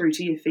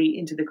to your feet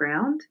into the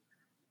ground.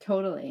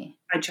 Totally.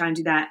 I try and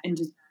do that and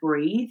just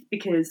breathe,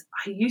 because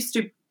I used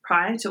to,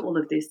 prior to all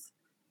of this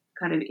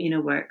kind of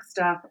inner work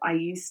stuff, I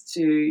used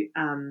to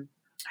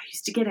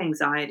get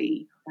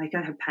anxiety. Like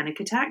I'd have panic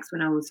attacks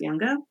when I was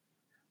younger.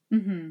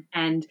 Mm-hmm.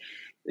 And it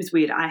was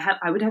weird.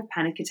 I would have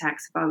panic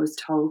attacks if I was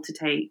told to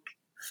take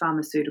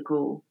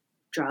pharmaceutical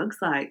drugs.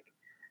 Like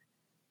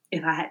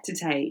if I had to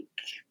take,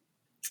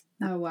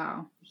 oh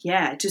wow,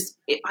 yeah,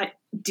 I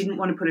didn't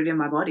want to put it in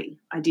my body.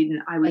 I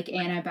would, like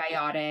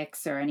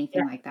antibiotics or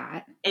anything like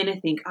that.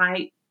 Anything.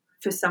 I,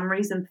 for some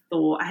reason,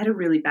 thought I had a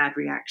really bad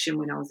reaction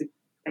when I was a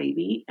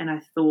baby, and I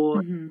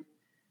thought,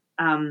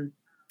 and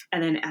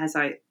then as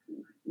I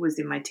was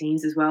in my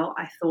teens as well,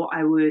 I thought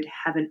I would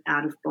have an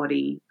out of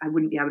body. I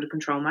wouldn't be able to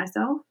control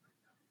myself.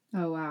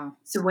 Oh wow.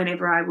 So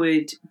whenever I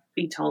would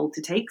be told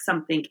to take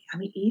something, I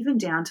mean, even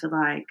down to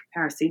like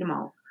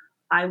paracetamol,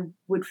 I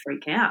would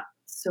freak out.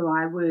 So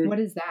I would. What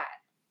is that?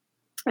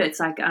 It's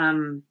like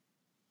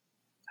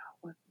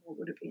what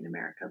would it be in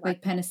America?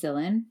 Like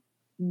penicillin?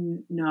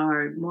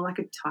 No, more like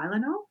a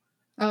Tylenol.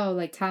 Oh,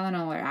 like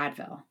Tylenol or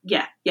Advil?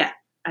 Yeah,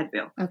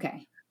 Advil.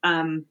 Okay.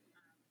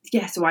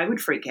 Yeah, so I would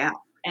freak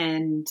out,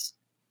 and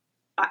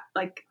I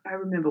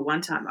remember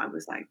one time I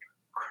was like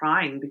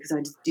crying because I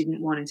just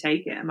didn't want to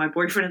take it, and my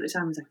boyfriend at the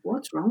time was like,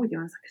 "What's wrong with you?"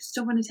 I was like, "I just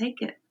don't want to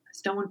take it. I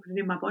just don't want to put it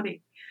in my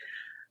body."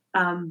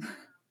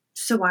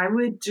 So I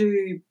would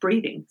do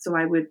breathing. So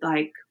I would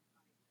like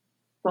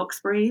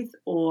box breathe,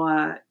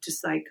 or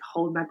just like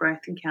hold my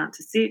breath and count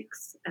to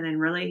 6 and then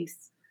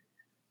release.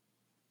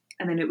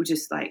 And then it would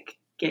just like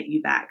get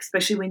you back,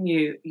 especially when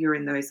you're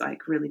in those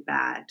like really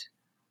bad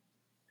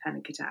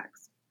panic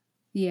attacks.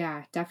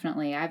 Yeah,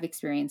 definitely. I've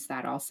experienced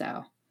that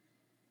also.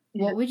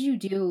 Yeah. What would you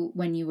do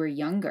when you were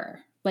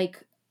younger?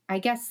 Like, I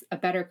guess a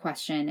better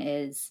question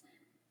is,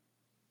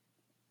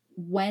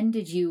 when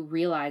did you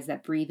realize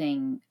that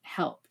breathing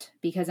helped?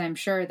 Because I'm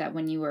sure that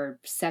when you were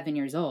 7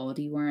 years old,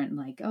 you weren't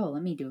like, oh,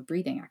 let me do a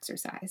breathing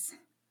exercise.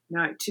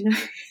 No, do you know,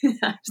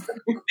 I have so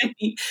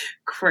many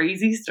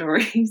crazy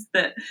stories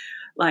that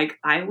like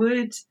I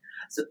would,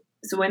 so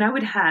when I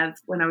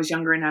was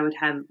younger and I would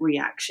have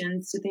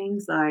reactions to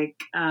things like,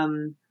 I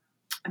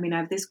mean, I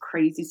have this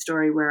crazy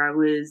story where I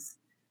was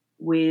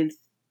with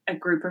a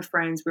group of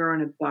friends. We were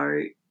on a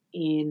boat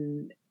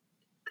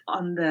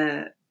on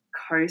the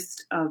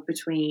coast of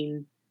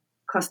between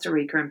Costa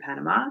Rica and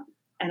Panama,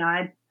 and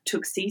I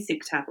took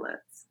seasick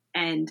tablets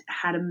and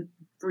had a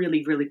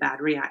really, really bad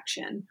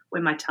reaction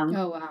when my tongue.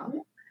 Oh,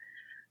 wow.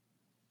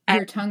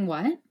 Your tongue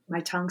what? My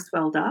tongue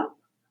swelled up.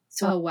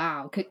 So oh,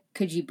 wow.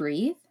 Could you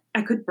breathe?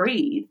 I could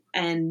breathe,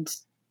 and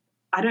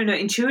I don't know,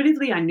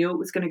 intuitively I knew it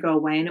was going to go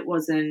away, and it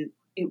wasn't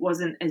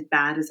as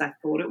bad as I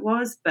thought it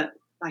was, but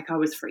like I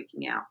was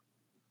freaking out.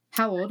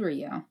 How old were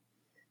you?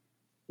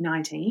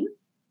 19.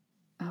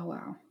 Oh,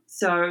 wow.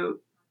 So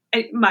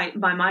my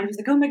mind was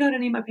like, oh my God, I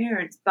need my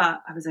parents.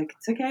 But I was like,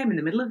 it's okay. I'm in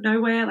the middle of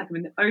nowhere. Like I'm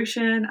in the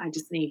ocean. I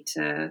just need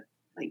to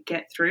like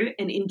get through it.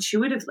 And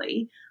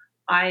intuitively,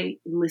 I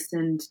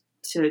listened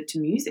to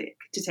music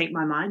to take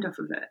my mind off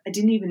of it.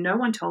 No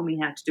one told me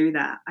how to do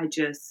that. I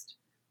just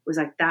was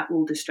like, that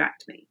will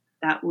distract me.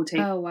 That will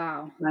take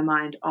my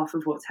mind off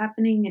of what's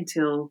happening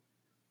until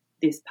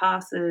this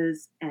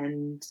passes,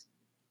 and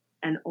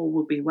all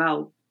will be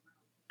well.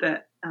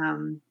 But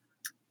on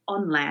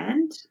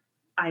land,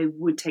 I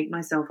would take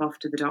myself off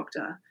to the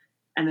doctor,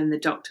 and then the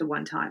doctor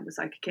one time was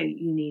like, okay,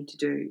 you need to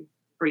do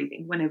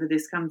breathing whenever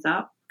this comes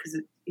up, because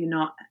you're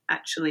not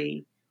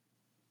actually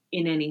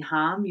in any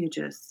harm. You're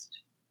just,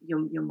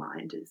 your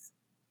mind is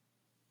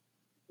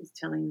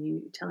telling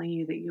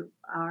you that you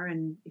are,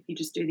 and if you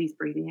just do these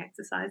breathing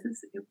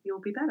exercises,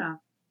 you'll be better.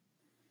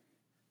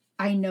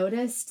 I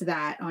noticed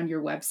that on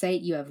your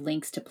website you have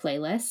links to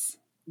playlists.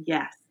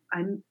 Yes,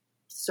 I'm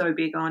so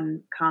big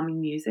on calming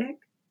music.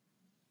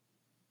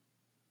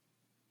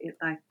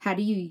 How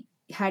do you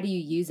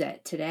use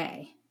it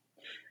today,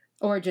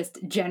 or just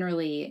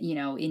generally,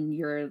 in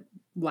your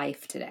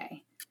life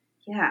today?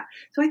 Yeah,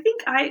 so I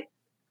think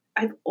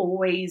I've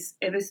always,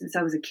 ever since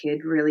I was a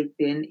kid, really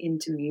been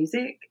into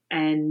music,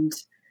 and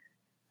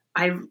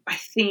I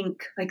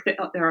think like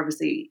there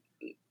obviously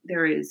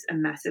there is a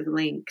massive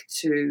link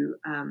to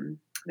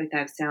like they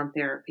have sound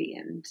therapy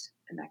and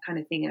that kind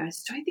of thing, and I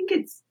just don't think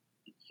it's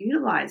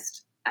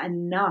utilized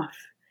enough.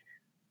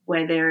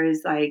 Where there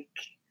is like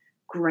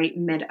great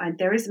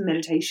there is a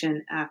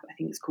meditation app, I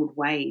think it's called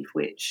Wave,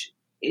 which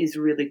is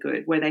really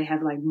good, where they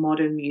have like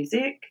modern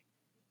music.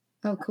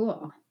 Oh,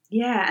 cool.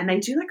 Yeah, and they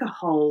do like a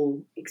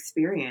whole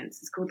experience.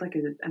 It's called like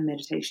a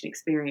meditation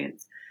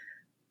experience.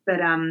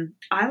 But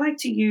I like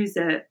to use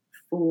it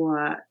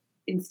for,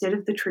 instead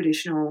of the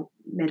traditional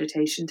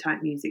meditation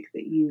type music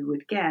that you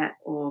would get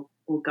or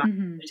guided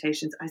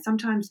meditations, I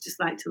sometimes just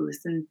like to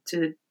listen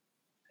to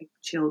like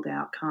chilled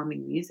out,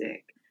 calming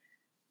music.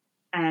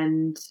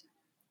 And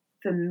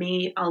for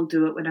me, I'll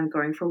do it when I'm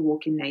going for a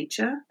walk in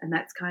nature, and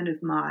that's kind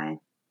of my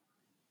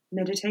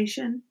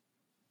meditation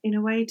in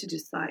a way, to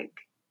just like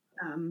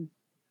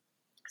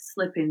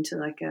slip into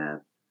like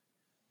a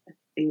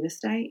theta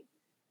state.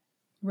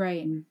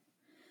 Right.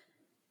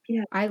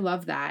 Yeah. I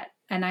love that.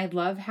 And I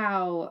love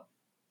how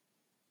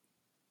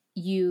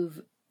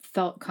you've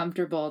felt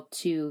comfortable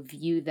to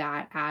view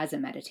that as a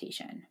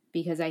meditation,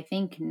 because I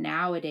think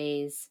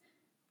nowadays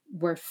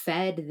we're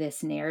fed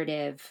this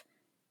narrative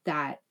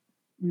that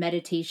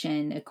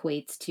meditation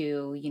equates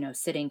to, you know,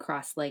 sitting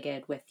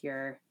cross-legged with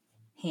your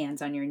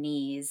hands on your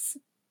knees,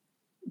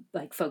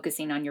 like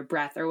focusing on your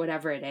breath or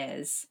whatever it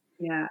is.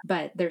 Yeah.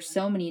 But there's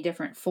so many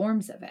different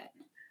forms of it.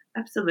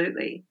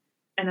 Absolutely.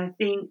 And I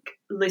think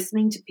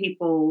listening to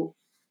people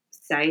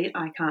say,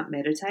 I can't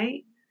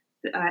meditate,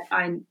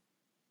 I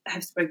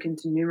have spoken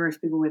to numerous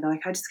people where they're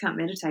like, I just can't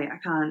meditate. I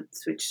can't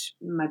switch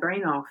my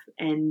brain off.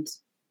 And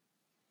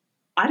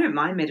I don't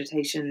mind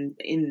meditation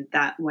in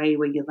that way,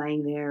 where you're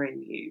laying there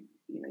and you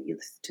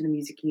listen to the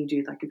music and you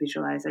do like a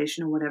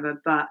visualization or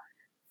whatever. But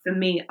for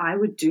me, I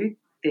would do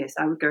this.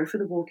 I would go for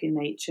the walk in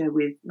nature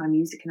with my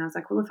music, and I was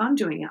like, well, if I'm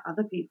doing it,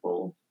 other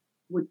people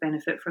would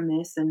benefit from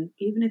this. And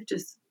even if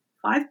just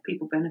 5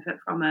 people benefit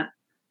from it,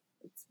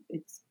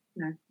 it's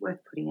worth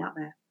putting out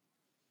there.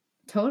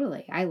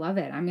 Totally. I love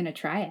it. I'm going to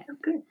try it. Oh,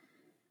 good.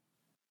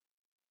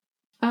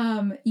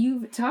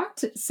 You've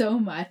talked so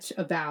much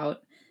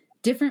about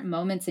different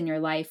moments in your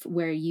life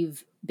where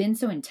you've been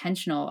so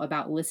intentional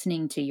about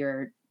listening to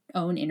your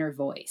own inner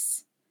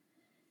voice.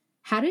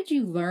 How did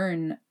you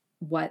learn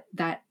what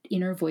that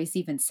inner voice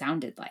even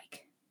sounded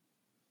like?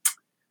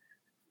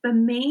 For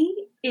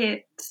me,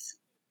 it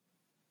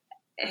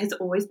has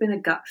always been a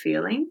gut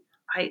feeling.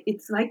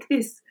 It's like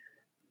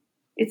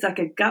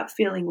a gut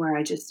feeling where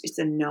it's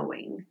a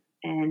knowing.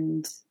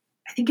 And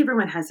I think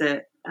everyone has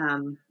a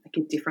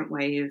different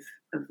way of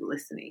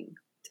listening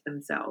to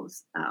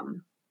themselves.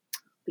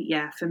 But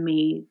yeah, for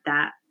me,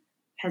 that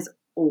has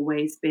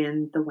always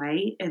been the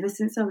way ever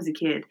since I was a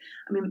kid.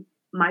 I mean,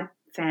 my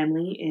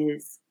family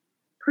is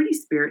pretty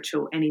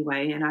spiritual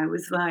anyway, and I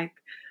was like,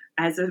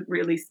 as a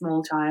really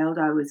small child,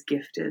 I was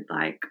gifted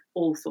like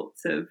all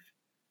sorts of,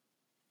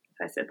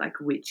 I said,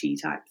 like witchy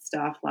type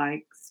stuff,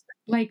 like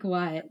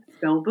what?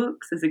 Spell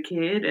books as a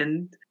kid.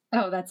 And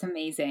oh, that's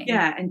amazing.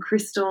 Yeah, and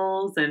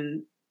crystals,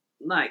 and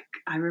like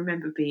I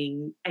remember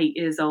being 8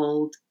 years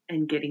old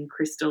and getting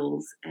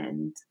crystals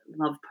and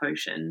love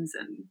potions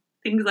and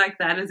things like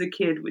that as a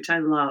kid, which I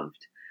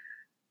loved.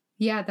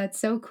 Yeah, that's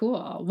so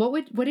cool.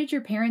 What did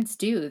your parents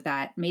do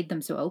that made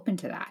them so open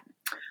to that?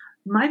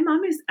 My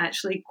mum is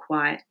actually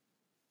quite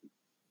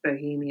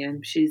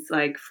bohemian. She's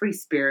like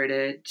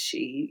free-spirited.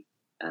 She's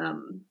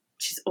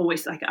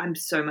always like, I'm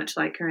so much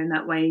like her in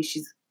that way.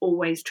 She's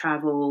always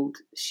traveled.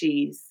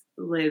 She's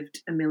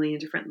lived a million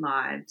different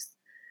lives.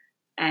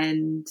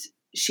 And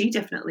she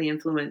definitely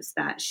influenced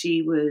that.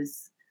 She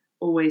was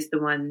always the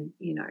one,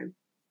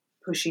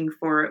 pushing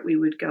for it. We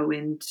would go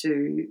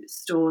into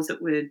stores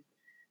that would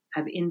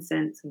have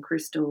incense and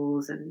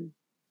crystals and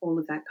all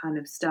of that kind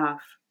of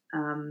stuff,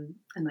 and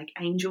like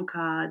angel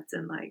cards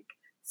and like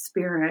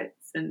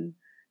spirits, and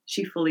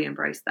she fully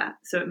embraced that.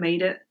 So it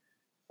made it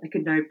like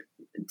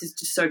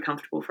just so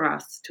comfortable for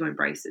us to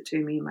embrace it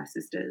too, me and my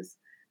sisters.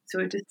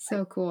 So it just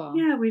so cool.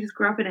 Yeah, we just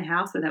grew up in a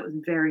house where that was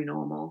very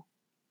normal.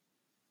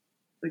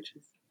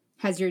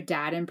 Has your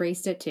dad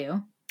embraced it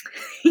too?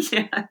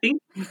 Yeah, I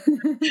think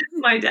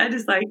my dad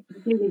is like,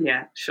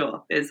 yeah,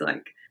 sure.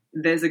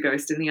 There's a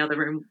ghost in the other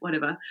room,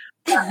 whatever.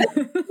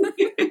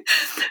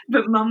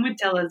 But Mum would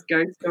tell us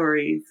ghost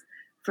stories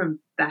from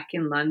back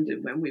in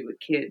London when we were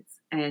kids,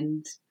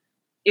 and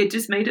it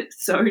just made it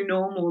so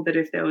normal that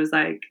if there was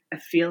like a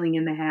feeling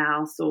in the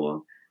house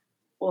or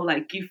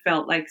like you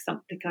felt like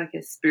something like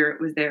a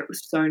spirit was there, it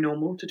was so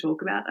normal to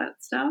talk about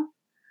that stuff.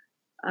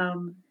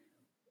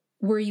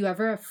 Were you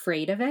ever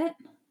afraid of it?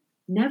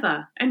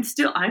 Never. And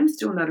I'm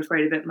still not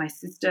afraid of it. My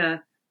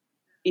sister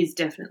is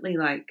definitely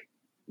like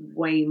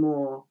way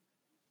more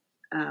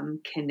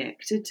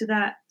connected to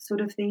that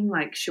sort of thing.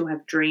 Like she'll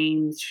have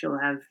dreams, she'll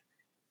have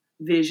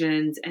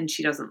visions, and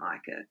she doesn't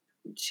like it.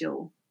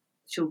 She'll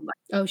like,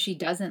 oh, she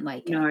doesn't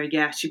like it. No,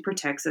 yeah, she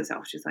protects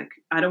herself. She's like,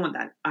 I don't want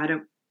that. I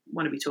don't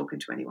want to be talking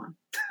to anyone.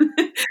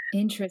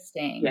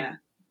 Interesting. Yeah.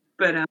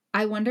 But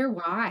I wonder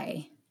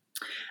why.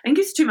 I think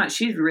it's too much.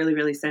 She's really,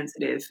 really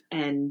sensitive,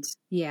 and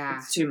Yeah.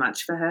 it's too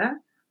much for her.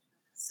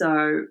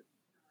 So,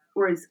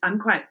 whereas I'm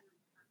quite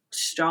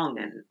strong,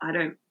 and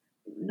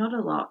not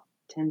a lot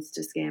tends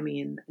to scare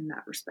me in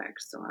that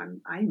respect. So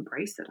I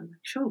embrace it. I'm like,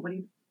 sure.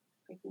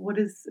 What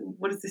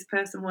does this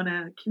person want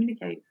to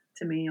communicate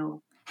to me?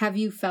 Or have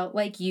you felt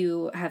like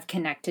you have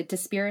connected to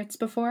spirits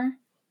before?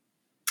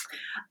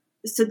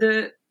 so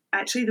the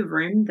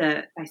room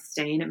that I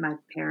stay in at my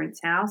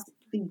parents' house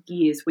for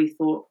years we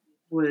thought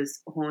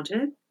was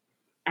haunted,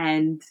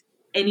 and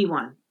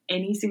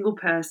any single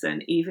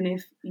person, even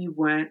if you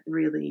weren't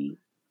really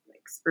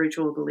like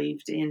spiritual or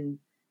believed in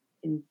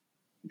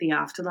the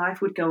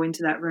afterlife, would go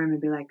into that room and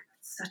be like,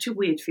 such a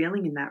weird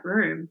feeling in that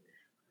room.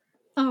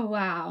 Oh,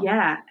 wow.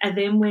 Yeah. And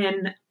then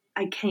when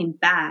I came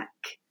back,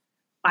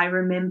 I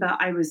remember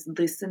I was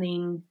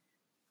listening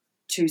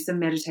to some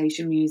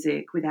meditation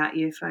music without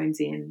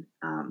earphones in.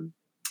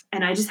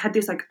 And I just had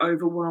this like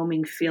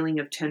overwhelming feeling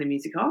of turn the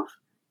music off.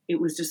 It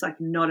was just like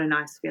not a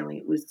nice feeling.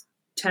 It was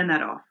turn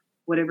that off,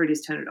 whatever it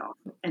is, turn it off.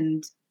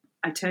 And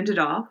I turned it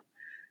off,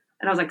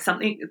 and I was like,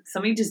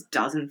 something just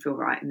doesn't feel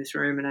right in this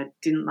room, and I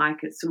didn't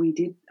like it. So we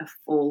did a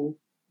full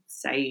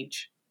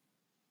sage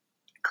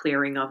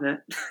clearing of it.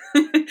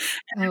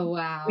 Oh,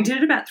 wow. We did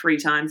it about 3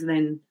 times, and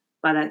then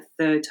by that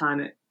 3rd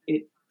time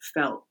it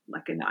felt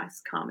like a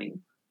nice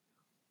calming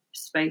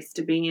space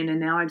to be in,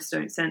 and now I just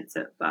don't sense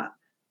it. But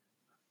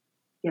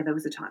yeah, there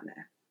was a time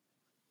there.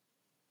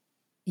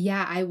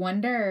 Yeah, I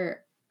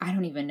wonder, I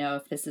don't even know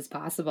if this is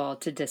possible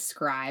to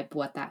describe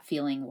what that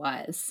feeling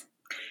was.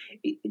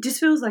 It just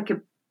feels like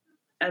a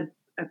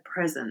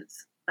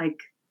presence. Like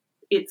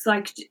it's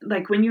like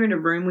when you're in a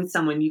room with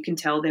someone, you can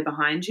tell they're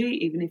behind you,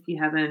 even if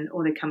you haven't,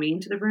 or they're coming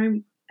into the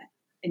room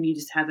and you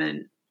just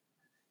haven't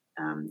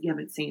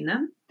seen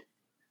them.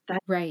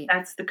 Right.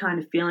 That's the kind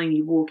of feeling.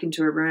 You walk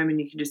into a room and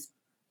you can just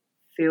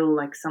feel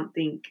like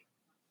something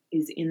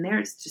is in there.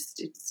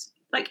 It's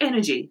like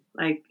energy.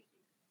 Like,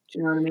 do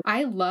you know what I mean?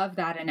 I love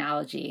that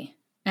analogy.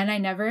 And I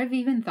never have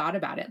even thought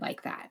about it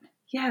like that.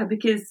 Yeah,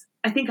 because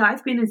I think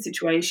I've been in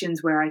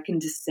situations where I can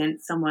just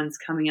sense someone's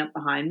coming up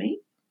behind me.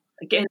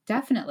 Again,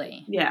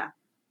 definitely. Yeah.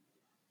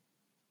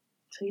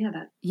 So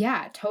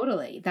yeah,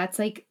 totally. That's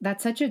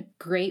such a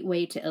great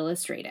way to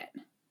illustrate it.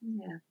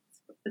 Yeah,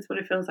 that's what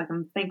it feels like.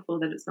 I'm thankful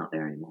that it's not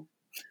there anymore.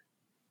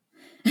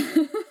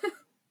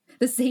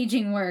 The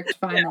saging worked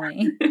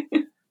finally.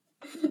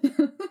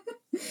 Yeah.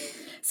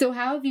 So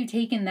how have you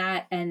taken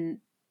that and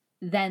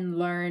then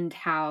learned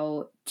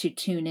how to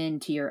tune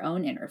into your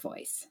own inner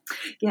voice?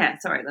 Yeah,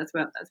 sorry, that's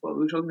what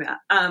we were talking about.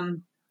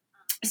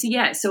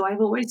 So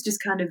I've always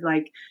just kind of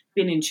like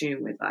been in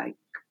tune with like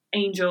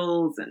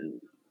angels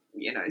and,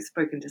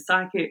 spoken to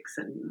psychics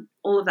and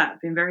all of that.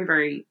 I've been very,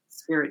 very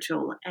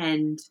spiritual.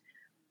 And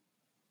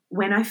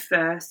when I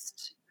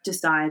first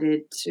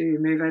decided to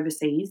move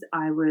overseas,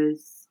 I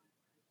was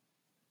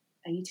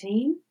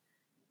 18,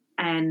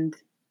 and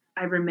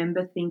I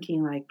remember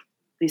thinking like,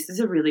 this is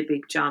a really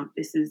big jump.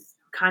 This is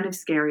kind of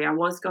scary. I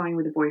was going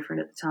with a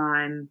boyfriend at the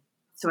time,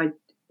 so I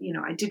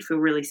did feel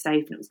really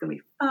safe and it was going to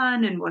be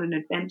fun and what an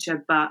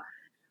adventure, but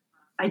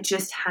I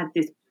just had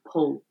this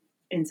pull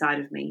inside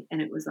of me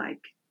and it was like,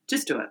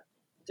 just do it.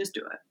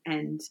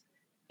 And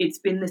it's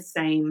been the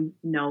same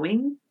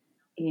knowing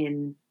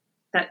in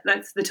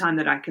that's the time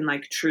that I can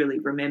like truly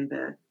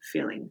remember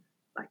feeling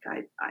like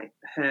I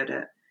heard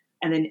it.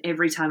 And then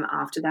every time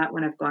after that,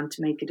 when I've gone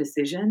to make a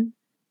decision,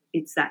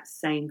 it's that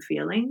same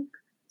feeling.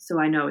 So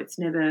I know it's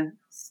never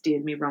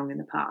steered me wrong in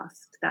the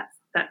past.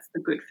 That's the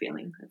good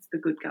feeling. That's the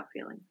good gut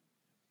feeling.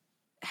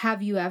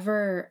 Have you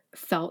ever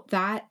felt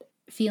that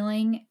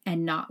feeling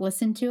and not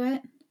listened to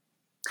it?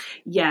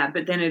 Yeah,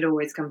 but then it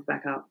always comes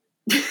back up.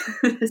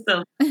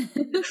 So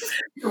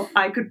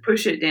I could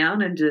push it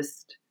down and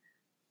just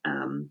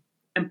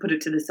and put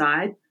it to the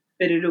side,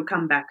 but it'll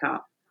come back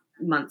up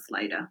months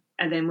later.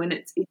 And then when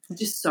it's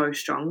just so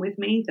strong with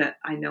me that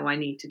I know I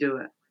need to do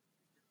it.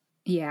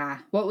 Yeah.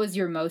 What was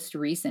your most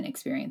recent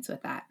experience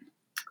with that?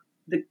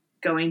 The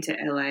going to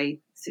LA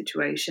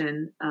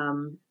situation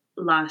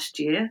last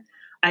year.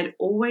 I'd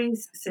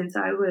always, since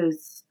I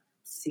was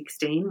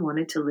 16,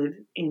 wanted to live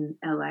in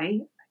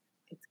LA.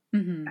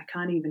 I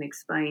can't even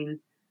explain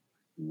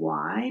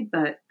why,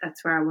 but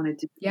that's where I wanted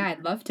to be. Yeah,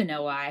 I'd love to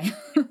know why.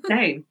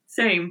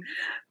 Same.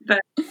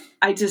 But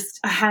I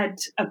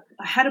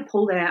had a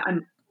pull there.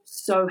 I'm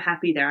so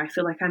happy there. I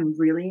feel like I'm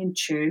really in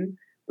tune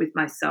with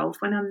myself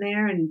when I'm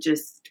there, and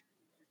just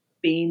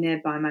being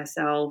there by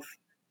myself,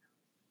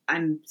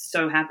 I'm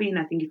so happy. And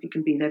I think if you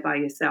can be there by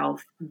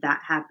yourself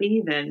that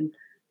happy, then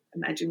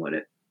imagine what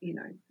it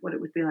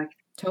would be like.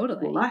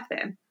 Totally. Life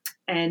there.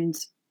 And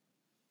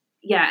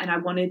yeah, and I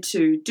wanted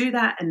to do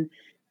that. And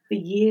for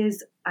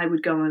years I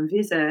would go and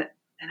visit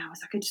and I was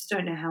like, I just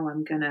don't know how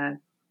I'm going to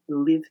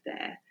live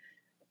there.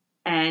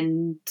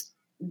 And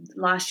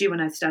last year when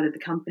I started the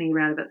company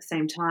around about the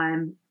same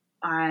time,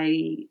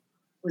 I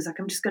was like,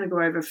 I'm just going to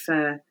go over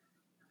for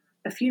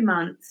a few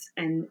months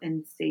and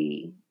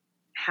see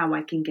how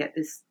I can get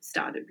this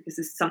started, because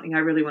this is something I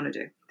really want to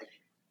do.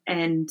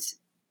 And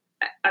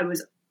I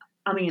was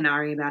umming and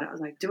ahhing about it. I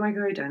was like, do I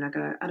go? Don't I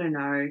go? I don't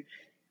know.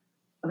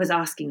 I was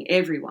asking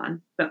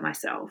everyone but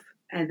myself.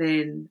 And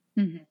then,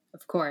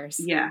 of course.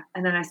 Yeah.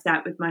 And then I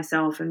sat with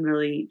myself and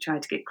really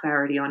tried to get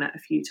clarity on it a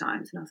few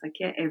times. And I was like,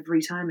 yeah,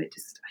 every time I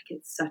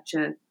get such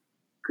a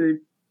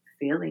good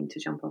feeling to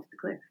jump off the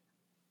cliff.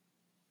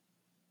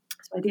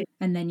 So I did.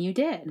 And then you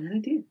did. And then I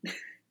did.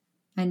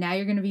 And now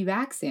you're going to be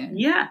back soon.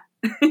 Yeah.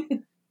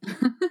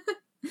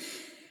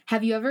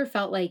 Have you ever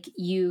felt like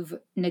you've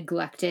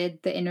neglected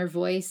the inner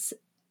voice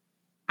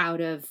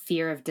out of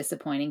fear of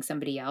disappointing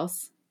somebody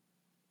else?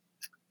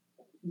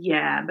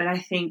 Yeah, but I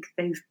think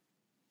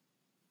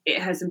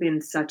it hasn't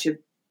been such a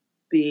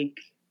big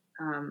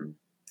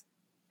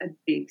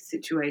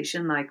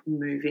situation like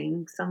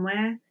moving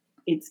somewhere.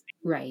 It's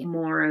right.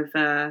 more of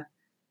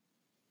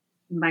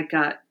my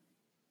gut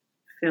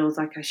feels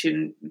like I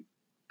shouldn't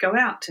go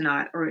out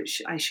tonight, or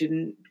I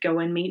shouldn't go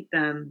and meet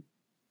them,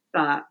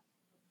 but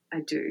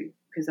I do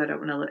because I don't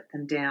want to let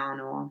them down,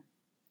 or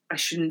I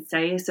shouldn't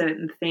say a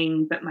certain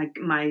thing, but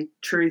my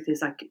truth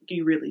is like,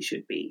 you really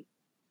should be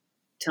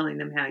telling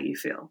them how you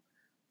feel.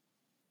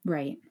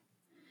 Right.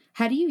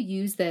 How do you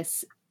use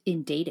this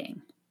in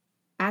dating?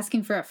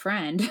 Asking for a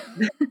friend.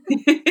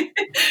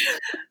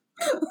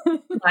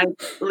 Like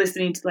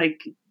listening to,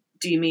 like,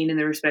 do you mean in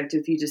the respect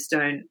of you just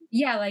don't?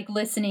 Yeah, like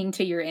listening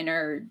to your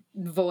inner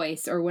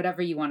voice or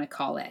whatever you want to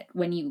call it.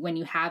 When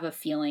you have a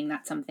feeling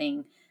that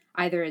something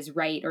either is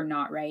right or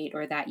not right,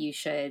 or that you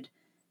should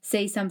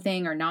say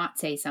something or not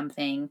say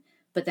something,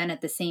 but then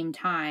at the same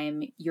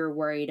time you're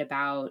worried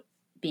about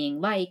being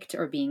liked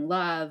or being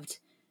loved,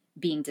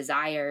 being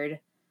desired,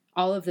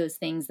 all of those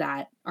things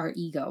that our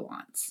ego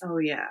wants. Oh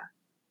yeah.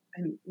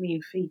 I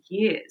mean, for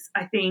years,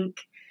 I think,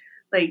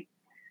 like,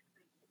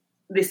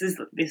 this is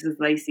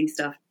Lacey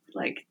stuff,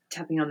 like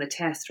tapping on the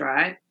test,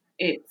 right?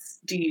 It's,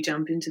 do you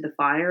jump into the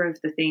fire of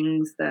the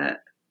things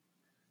that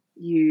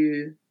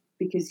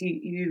because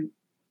you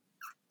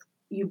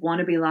want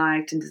to be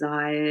liked and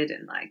desired,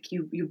 and like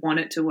you want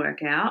it to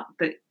work out,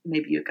 but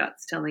maybe your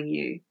gut's telling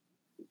you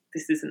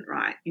this isn't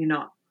right. You're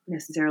not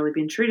necessarily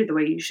being treated the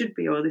way you should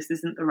be, or this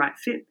isn't the right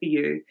fit for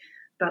you,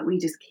 but we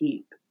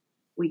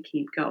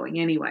keep going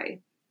anyway.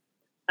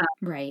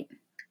 Right.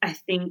 I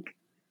think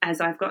as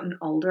I've gotten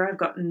older, I've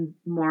gotten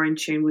more in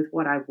tune with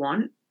what I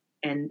want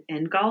and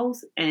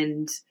goals,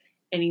 and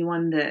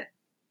anyone that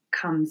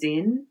comes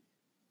in,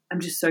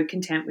 I'm just so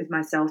content with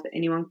myself that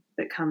anyone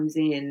that comes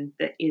in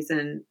that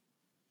isn't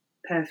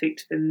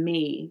perfect for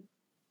me,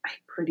 I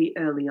pretty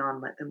early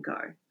on let them go.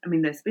 I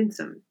mean, there's been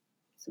some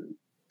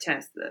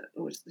tests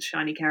or just the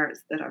shiny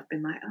carrots that I've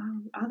been like,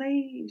 oh, are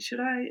they,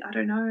 should I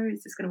don't know,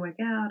 is this going to work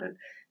out? And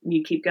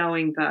you keep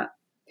going, but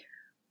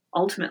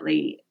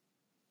ultimately,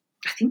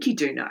 I think you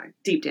do know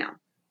deep down.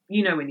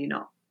 You know when you're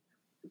not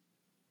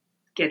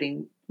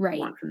getting what you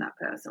want from that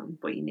person,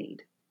 what you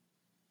need.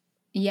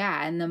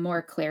 Yeah, and the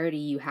more clarity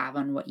you have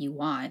on what you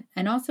want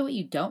and also what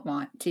you don't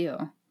want too.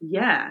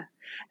 Yeah.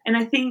 And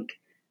I think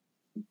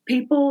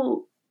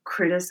people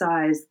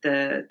criticize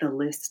the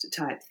list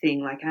type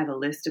thing. Like, I have a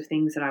list of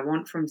things that I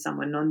want from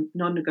someone,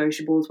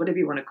 non-negotiables, whatever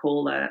you want to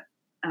call it.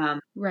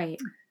 Right.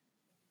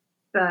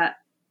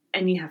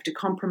 And you have to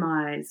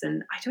compromise,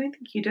 and I don't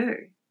think you do.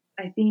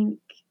 I think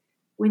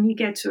when you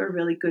get to a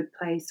really good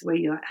place where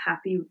you're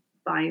happy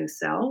by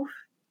yourself,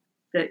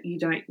 that you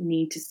don't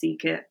need to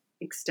seek it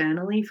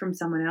externally from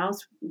someone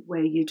else,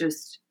 where you're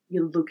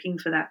looking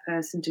for that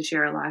person to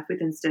share a life with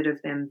instead of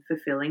them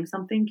fulfilling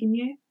something in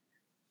you.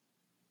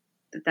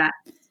 That's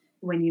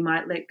when you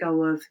might let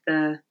go of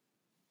the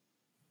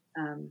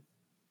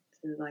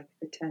sort of like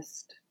the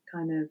test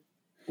kind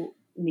of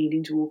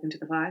needing to walk into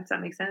the fire. Does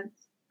that make sense?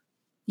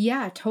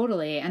 Yeah,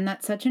 totally. And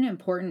that's such an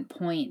important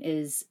point,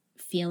 is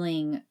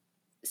feeling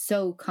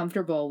so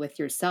comfortable with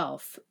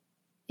yourself.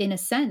 In a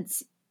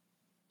sense,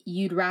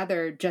 you'd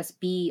rather just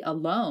be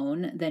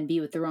alone than be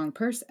with the wrong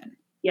person.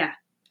 Yeah.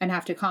 And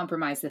have to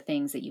compromise the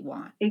things that you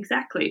want.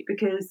 Exactly.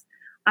 Because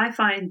I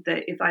find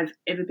that if I've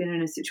ever been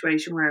in a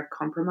situation where I've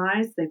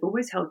compromised, they've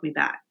always held me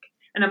back.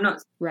 And I'm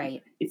not,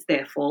 right, it's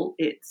their fault.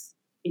 It's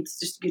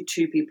just you're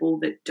two people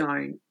that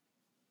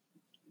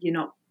you're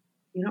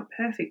not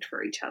perfect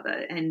for each other.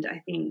 And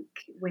I think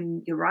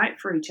when you're right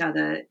for each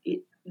other,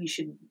 you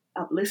should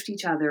uplift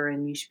each other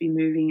and you should be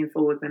moving in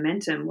forward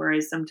momentum.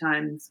 Whereas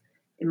sometimes,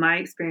 in my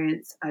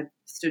experience, I've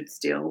stood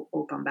still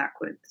or gone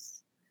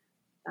backwards.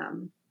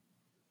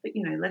 But,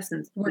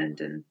 lessons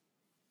learned. And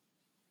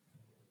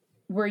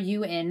were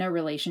you in a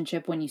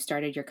relationship when you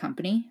started your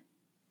company?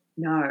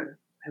 No,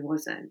 I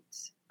wasn't.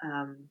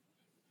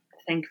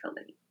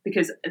 Thankfully,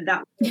 because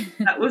that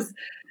was,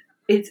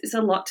 it's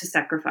a lot to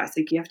sacrifice.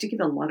 Like, you have to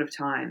give a lot of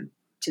time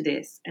to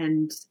this,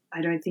 and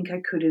I don't think I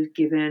could have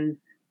given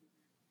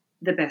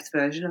the best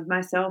version of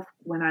myself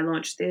when I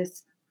launched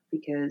this,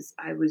 because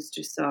I was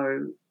just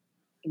so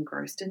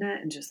engrossed in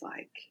it and just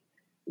like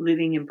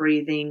living and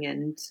breathing,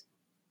 and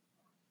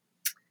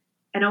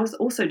I was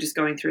also just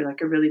going through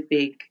like a really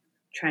big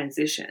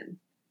transition.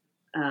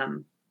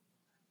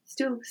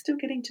 Still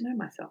getting to know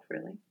myself,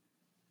 really.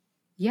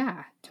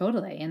 Yeah,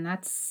 totally. And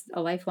that's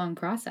a lifelong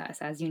process,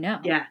 as you know.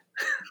 Yeah.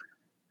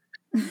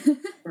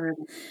 Forever.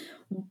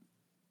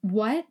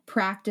 What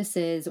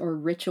practices or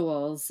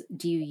rituals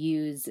do you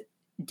use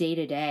day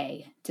to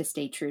day to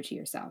stay true to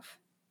yourself?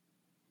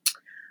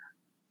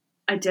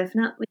 I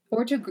definitely,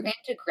 Or to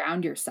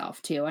ground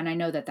yourself too. And I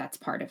know that that's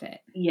part of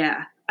it.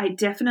 yeah, I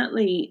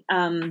definitely,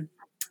 I'm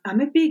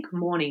a big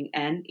morning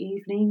and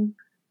evening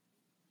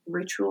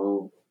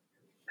ritual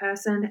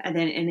person. And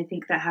then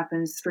anything that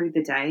happens through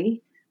the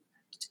day,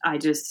 I'm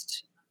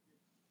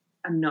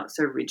not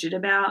so rigid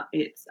about.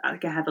 It's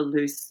like I have a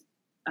loose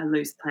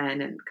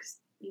plan, and because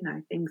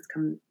things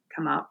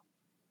come up.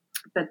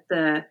 But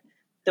the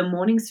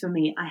mornings for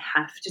me, I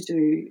have to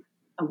do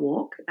a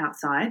walk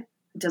outside.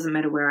 It doesn't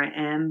matter where I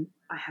am.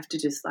 I have to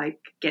just like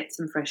get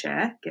some fresh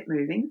air, get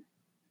moving.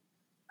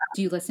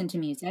 Do you listen to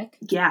music?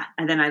 Yeah,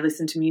 and then I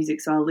listen to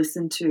music. So I'll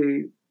listen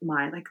to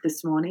like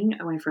this morning,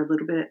 I went for a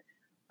little bit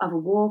of a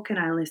walk and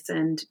I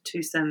listened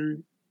to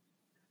some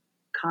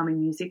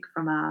calming music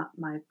from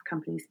my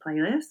company's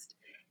playlist.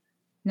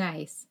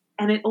 Nice.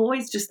 And it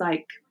always just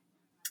like,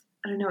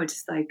 I don't know, it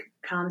just like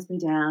calms me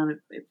down.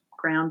 It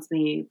grounds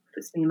me,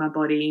 puts me in my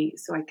body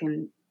so I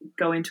can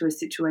go into a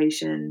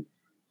situation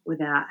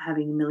without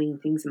having a million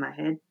things in my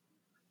head.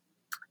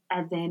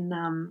 And then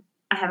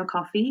I have a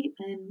coffee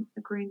and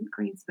a green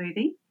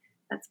smoothie.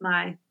 That's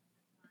my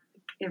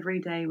every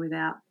day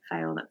without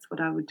fail. That's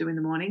what I would do in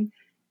the morning.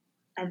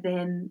 And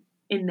then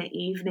in the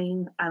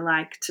evening, I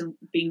like to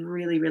be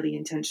really, really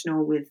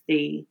intentional with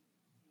the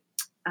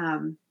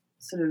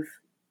sort of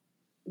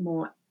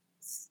more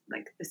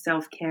like the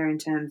self-care in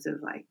terms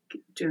of like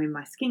doing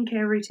my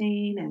skincare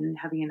routine and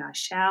having a nice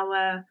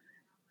shower.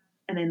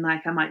 And then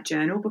like I might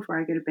journal before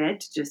I go to bed,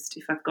 to just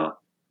if I've got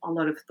a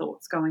lot of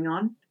thoughts going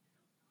on,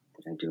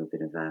 that I do a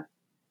bit of a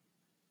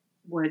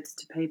words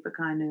to paper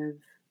kind of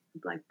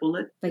like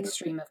bullet. Like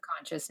stream of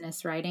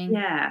consciousness writing?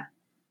 Yeah.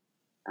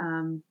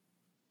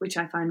 Which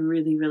I find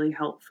really, really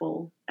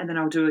helpful. And then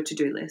I'll do a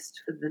to-do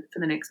list for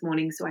the next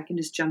morning so I can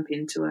just jump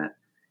into it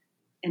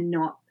and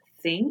not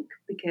think,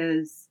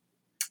 because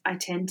I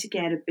tend to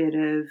get a bit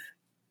of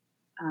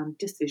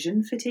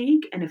decision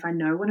fatigue. And if I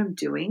know what I'm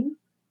doing,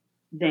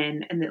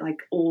 then, and that like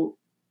all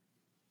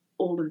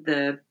of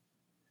the,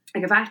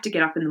 like if I have to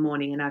get up in the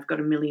morning and I've got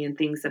a million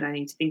things that I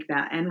need to think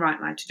about and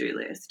write my to-do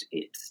list,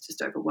 it's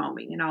just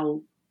overwhelming and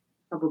I'll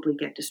probably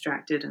get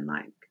distracted and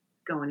like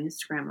go on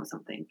Instagram or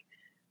something.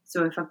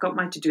 So if I've got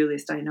my to-do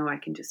list, I know I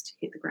can just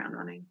hit the ground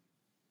running.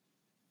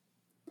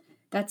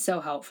 That's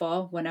so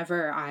helpful.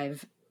 Whenever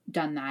I've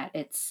done that,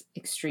 it's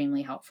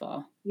extremely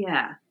helpful.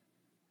 Yeah.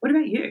 What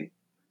about you?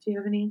 Do you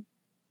have any?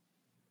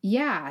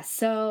 Yeah.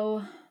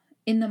 So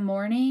in the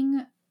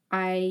morning,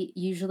 I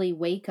usually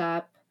wake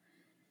up,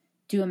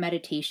 do a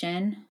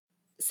meditation.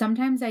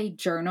 Sometimes I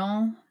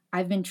journal.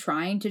 I've been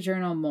trying to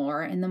journal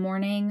more in the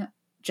morning,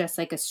 just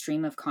like a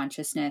stream of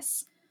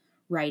consciousness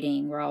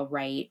writing where I'll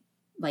write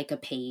like a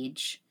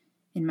page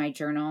in my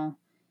journal.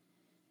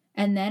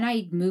 And then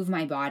I move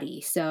my body.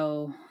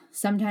 So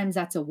sometimes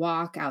that's a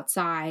walk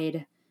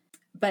outside.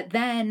 But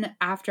then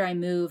after I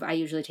move, I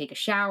usually take a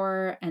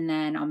shower and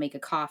then I'll make a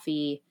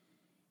coffee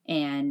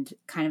and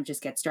kind of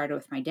just get started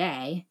with my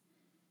day.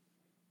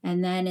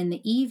 And then in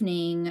the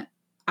evening,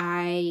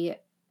 I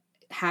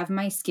have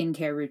my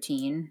skincare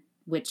routine,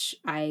 which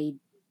I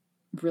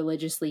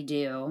religiously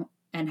do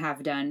and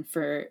have done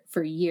for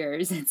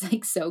years. It's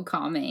like so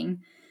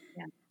calming.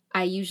 Yeah.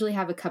 I usually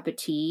have a cup of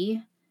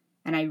tea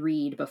and I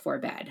read before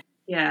bed.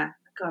 Yeah.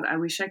 God, I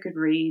wish I could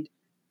read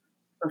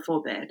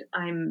before bed.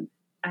 I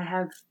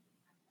have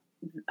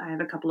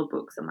a couple of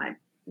books on my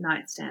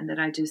nightstand that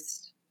I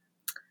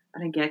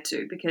don't get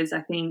to, because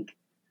I think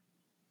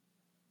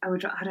I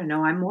don't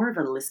know, I'm more of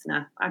a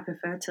listener. I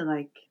prefer to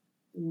like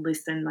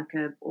listen like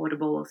a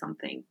Audible or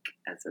something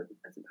as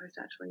opposed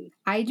to actually.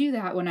 I do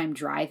that when I'm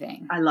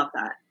driving. I love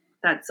that.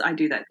 I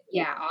do that.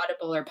 Yeah,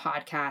 Audible or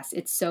podcast.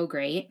 It's so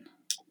great.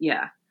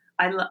 Yeah.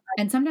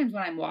 And sometimes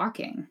when I'm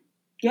walking.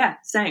 Yeah,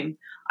 same.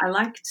 I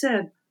like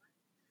to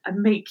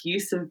make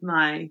use of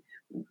my,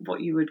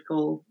 what you would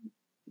call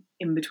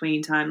in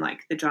between time,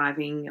 like the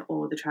driving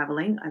or the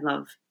traveling. I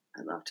love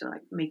to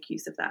like make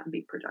use of that and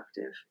be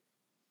productive.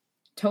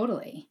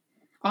 Totally.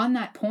 On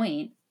that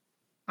point,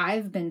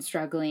 I've been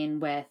struggling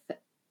with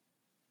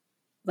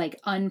like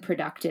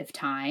unproductive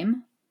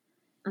time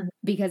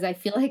because I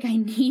feel like I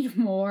need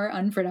more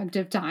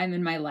unproductive time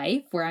in my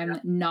life where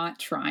I'm not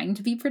trying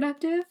to be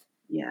productive.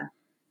 Yeah.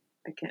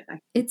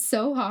 It's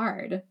so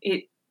hard.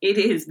 It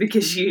is,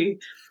 because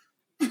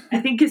I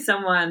think as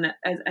someone,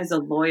 as a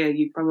lawyer,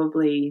 you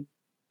probably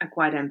are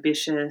quite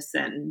ambitious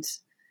and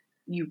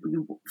you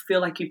feel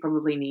like you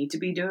probably need to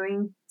be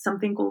doing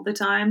something all the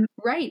time.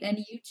 Right. And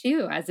you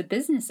too, as a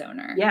business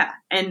owner. Yeah.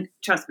 And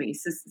trust me,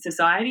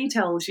 society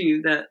tells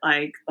you that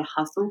like the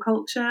hustle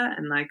culture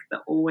and like the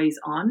always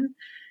on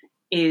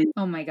is,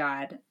 oh my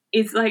God,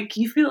 it's like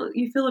you feel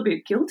a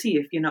bit guilty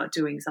if you're not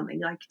doing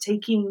something. Like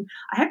I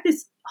have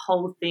this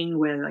whole thing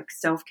where like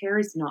self-care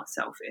is not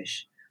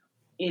selfish.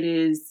 It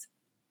is,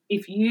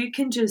 if you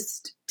can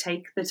just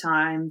take the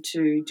time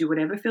to do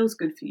whatever feels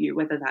good for you,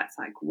 whether that's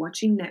like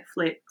watching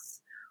Netflix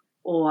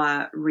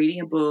or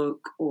reading a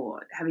book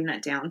or having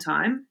that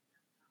downtime,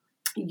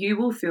 you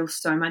will feel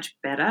so much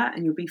better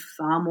and you'll be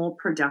far more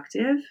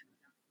productive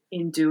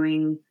in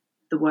doing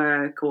the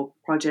work or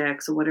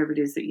projects or whatever it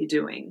is that you're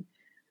doing.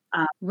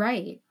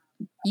 Right.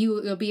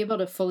 You'll be able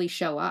to fully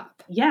show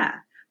up. Yeah.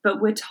 But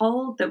we're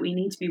told that we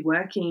need to be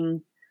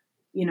working,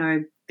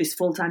 this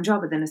full-time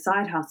job and then a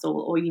side hustle,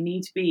 or you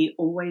need to be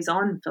always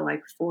on for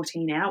like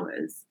 14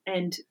 hours.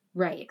 And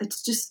right.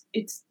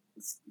 It's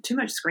too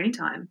much screen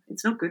time.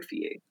 It's not good for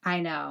you. I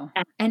know.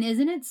 And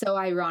isn't it so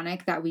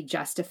ironic that we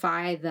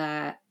justify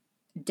the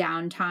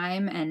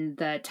downtime and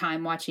the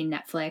time watching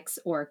Netflix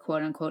or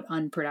quote unquote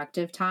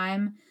unproductive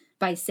time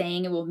by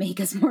saying it will make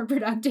us more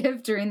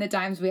productive during the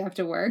times we have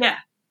to work? Yeah,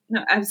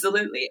 no,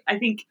 absolutely. I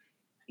think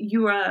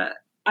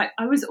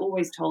I was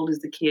always told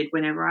as a kid,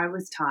 whenever I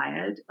was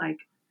tired, like,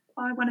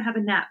 oh, I want to have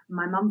a nap.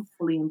 My mum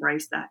fully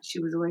embraced that. She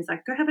was always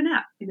like, go have a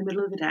nap in the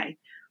middle of the day.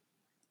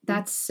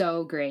 That's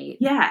so great.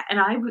 Yeah, and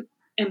I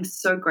am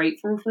so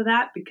grateful for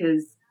that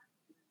because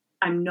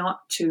I'm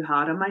not too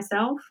hard on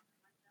myself.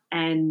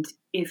 And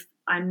if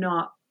I'm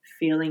not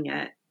feeling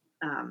it,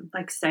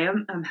 like say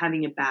I'm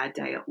having a bad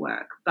day at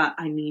work, but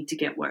I need to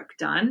get work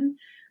done,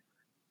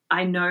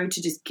 I know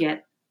to just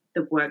get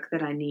the work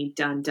that I need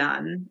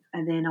done,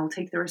 and then I'll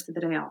take the rest of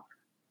the day off.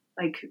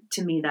 Like,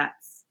 to me,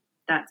 that's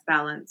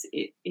balance.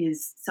 It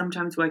is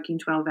sometimes working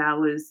 12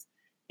 hours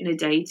in a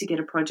day to get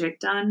a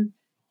project done,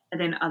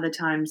 and then other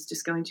times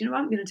just going, do you know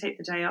what, I'm going to take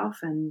the day off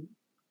and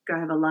go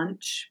have a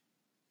lunch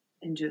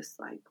and just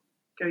like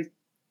go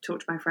talk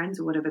to my friends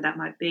or whatever that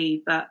might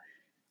be. But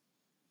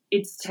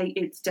it's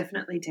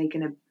definitely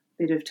taken a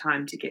bit of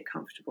time to get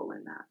comfortable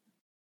in that.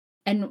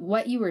 And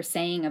what you were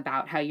saying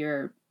about how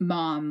your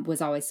mom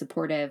was always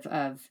supportive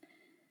of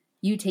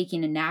you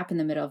taking a nap in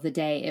the middle of the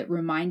day, it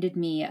reminded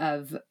me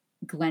of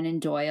Glennon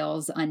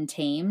Doyle's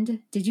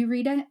Untamed. Did you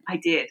read it? I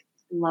did.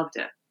 Loved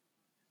it.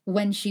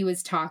 When she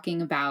was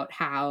talking about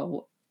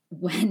how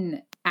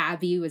when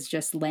Abby was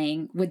just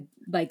would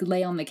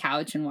lay on the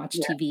couch and watch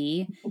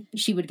TV,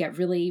 she would get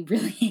really,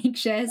 really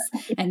anxious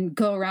and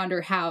go around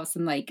her house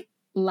and like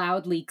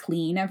loudly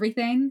clean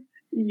everything.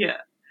 Yeah.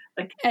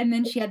 And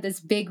then she had this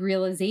big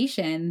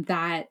realization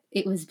that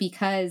it was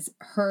because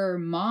her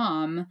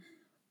mom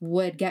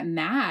would get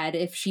mad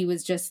if she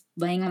was just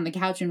laying on the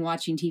couch and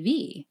watching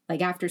TV,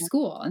 like after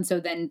school. And so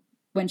then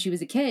when she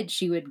was a kid,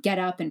 she would get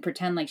up and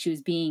pretend like she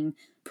was being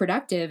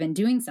productive and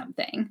doing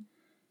something.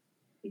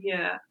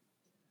 Yeah.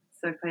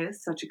 So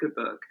it's such a good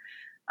book.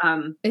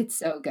 It's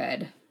so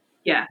good.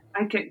 Yeah,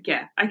 I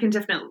can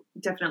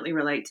definitely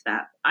relate to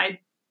that. I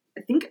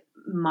think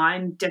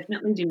mine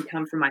definitely didn't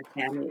come from my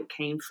family. It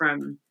came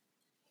from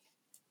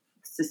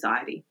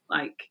society,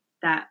 like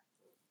that.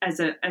 As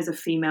a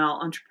female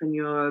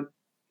entrepreneur,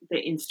 the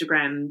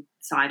Instagram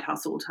side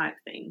hustle type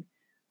thing,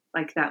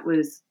 like that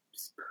was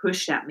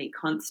pushed at me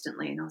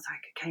constantly, and I was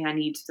like, okay, I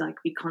need to like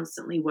be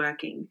constantly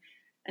working.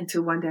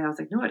 Until one day I was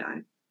like, no, I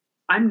don't.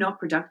 I'm not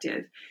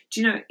productive.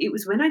 Do you know, it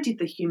was when I did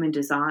the human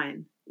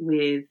design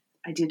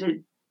I did a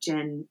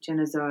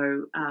Jenna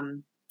Zoe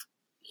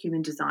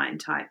human design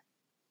type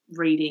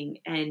reading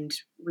and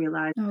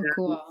realized that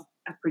cool. I was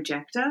a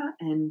projector,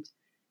 and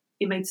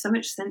it made so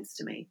much sense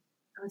to me.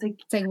 I was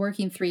like, it's like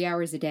working 3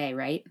 hours a day,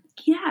 right?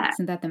 Yeah.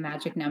 Isn't that the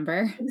magic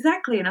number?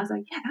 Exactly. And I was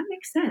like, yeah, that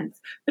makes sense.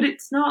 But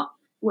it's not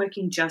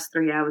working just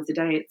 3 hours a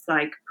day. It's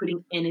like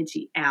putting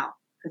energy out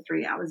for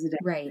 3 hours a day.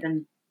 Right.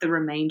 And the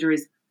remainder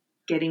is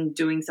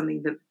doing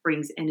something that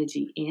brings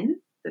energy in,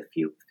 that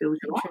fills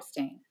you up.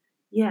 Interesting.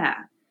 Yeah.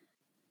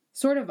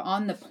 Sort of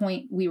on the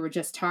point we were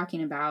just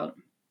talking about,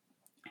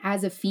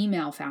 as a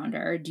female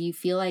founder, do you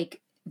feel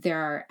like there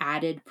are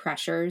added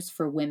pressures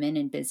for women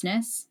in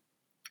business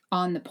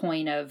on the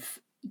point of,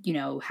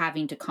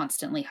 having to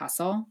constantly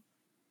hustle?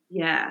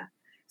 Yeah.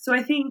 So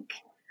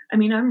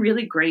I'm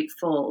really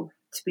grateful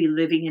to be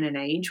living in an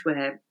age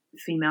where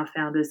female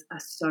founders are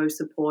so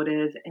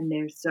supportive, and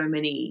there's so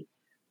many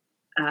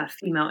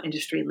female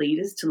industry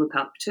leaders to look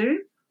up to.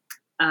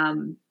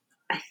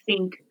 I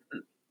think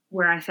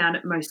where I found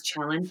it most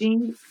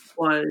challenging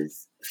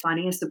was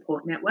finding a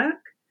support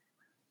network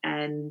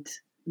and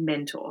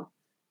mentor,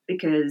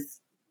 because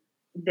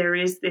there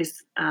is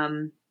this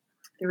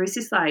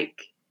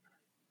like,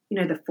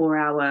 the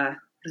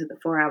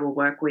 4-hour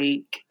work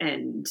week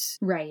and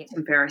right.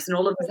 Tim Ferriss and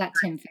all of those. Was that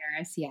Tim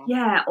Ferriss? Yeah.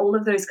 Yeah, all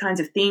of those kinds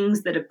of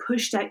things that are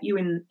pushed at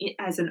you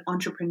as an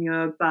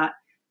entrepreneur, but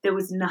there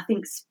was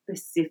nothing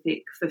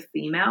specific for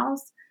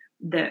females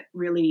that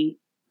really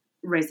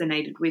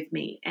resonated with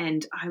me.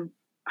 And I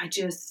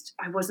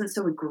wasn't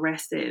so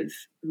aggressive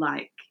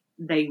like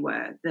they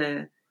were,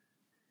 the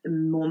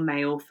more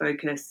male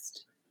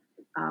focused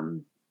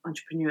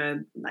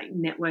entrepreneur, like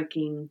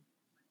networking,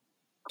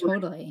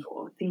 totally,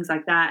 or things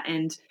like that.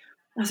 And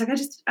I was like,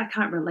 I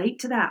can't relate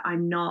to that.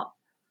 I'm not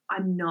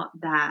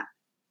that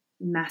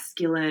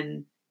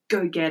masculine,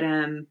 go get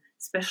 'em,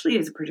 especially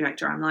as a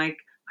projector. I'm like,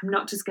 I'm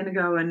not just going to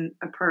go and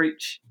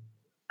approach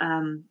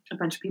a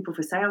bunch of people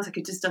for sales. Like,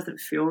 it just doesn't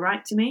feel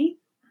right to me.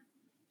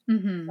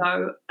 Mm-hmm.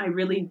 So I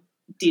really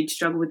did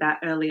struggle with that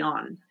early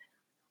on,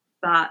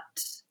 but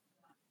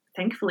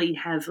thankfully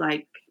have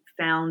like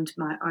found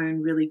my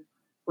own really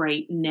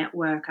great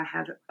network. I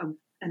have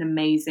an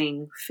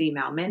amazing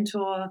female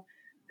mentor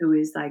who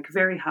is like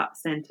very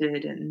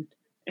heart-centered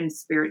and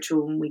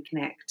spiritual, and we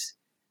connect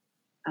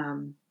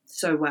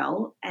so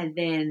well. And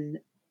then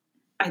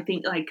I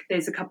think like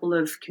there's a couple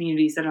of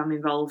communities that I'm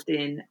involved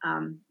in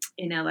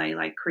LA,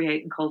 like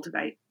Create and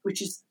Cultivate,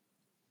 which is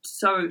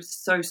so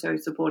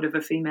supportive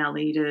of female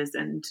leaders,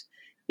 and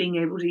being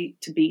able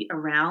to be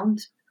around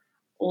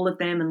all of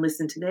them and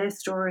listen to their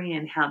story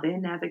and how they're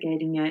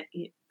navigating it.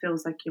 It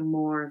feels like you're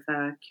more of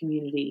a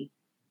community,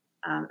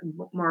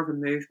 more of a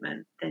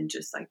movement than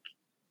just like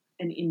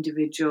an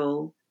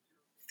individual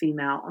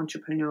female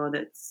entrepreneur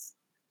that's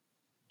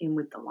in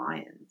with the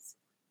lions.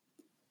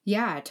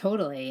 Yeah,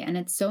 totally. And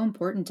it's so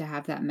important to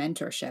have that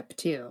mentorship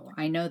too.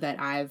 I know that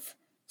I've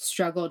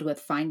struggled with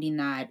finding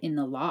that in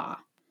the law.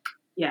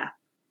 Yeah.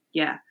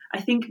 Yeah.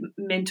 I think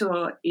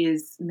mentorship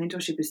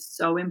is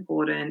so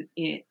important.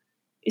 It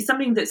is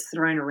something that's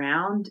thrown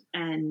around,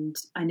 and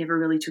I never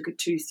really took it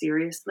too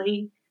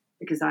seriously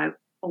because I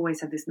always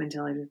had this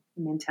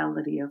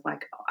mentality of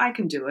like, oh, I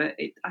can do it.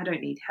 I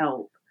don't need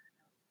help.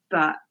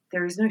 But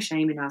there is no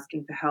shame in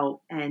asking for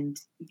help, and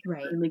you're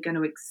Right. only going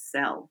to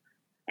excel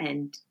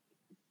and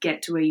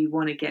get to where you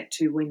want to get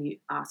to when you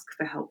ask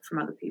for help from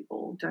other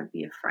people. Don't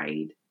be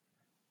afraid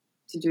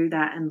to do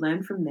that and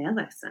learn from their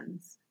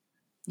lessons.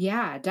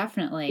 Yeah,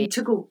 definitely. It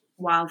took a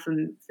while for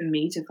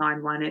me to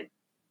find one.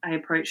 I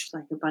approached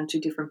like a bunch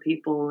of different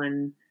people,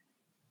 and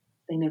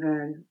they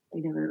never,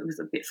 it was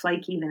a bit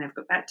flaky. They never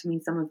got back to me,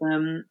 some of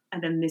them.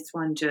 And then this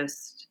one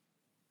just,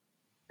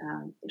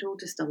 it all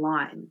just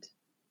aligned.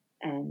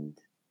 And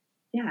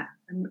yeah,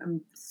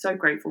 I'm so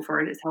grateful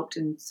for it. It's helped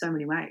in so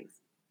many ways.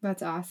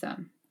 That's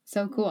awesome.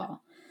 So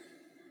cool.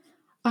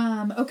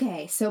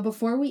 Okay, so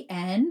before we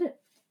end,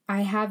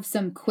 I have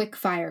some quick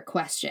fire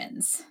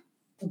questions.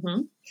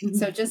 Mm-hmm.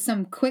 So just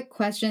some quick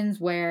questions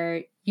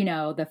where, you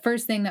know, the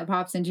first thing that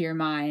pops into your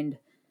mind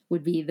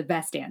would be the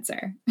best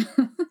answer.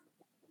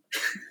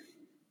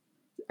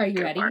 Are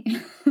you ready?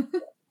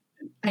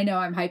 I know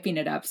I'm hyping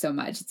it up so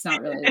much. It's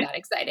not really that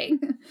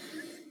exciting.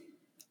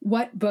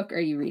 What book are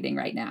you reading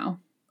right now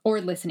or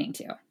listening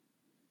to?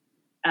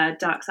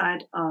 Dark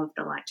Side of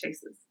the Light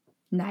Chasers.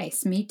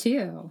 Nice. Me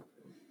too.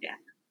 Yeah.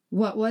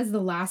 What was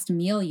the last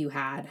meal you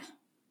had?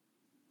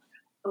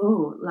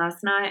 Oh,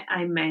 last night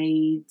I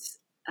made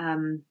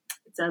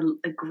it's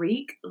a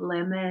Greek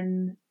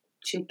lemon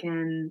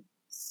chicken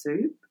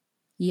soup.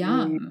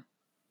 Yum.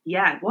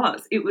 Yeah, it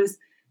was. It was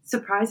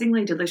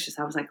surprisingly delicious.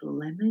 I was like,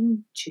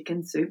 lemon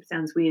chicken soup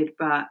sounds weird,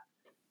 but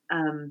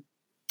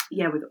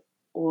yeah, with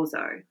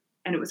orzo.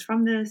 And it was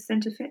from the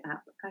Center Fit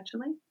app,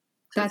 actually.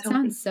 So That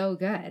sounds so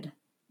good.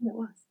 Yeah, it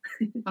was.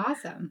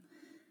 Awesome.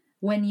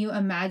 When you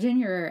imagine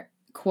your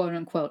quote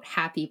unquote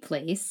happy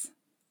place,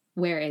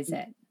 where is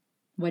it?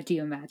 What do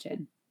you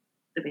imagine?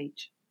 The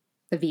beach.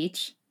 The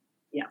beach?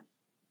 Yeah.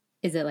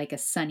 Is it like a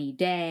sunny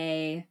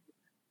day?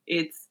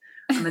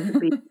 I'm at the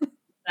beach,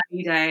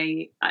 sunny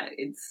day. I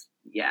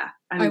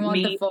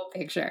want the full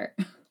picture.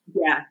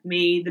 Yeah,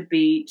 me, the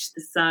beach,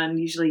 the sun,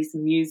 usually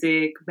some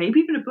music, maybe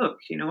even a book.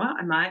 You know what?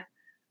 I might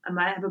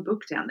have a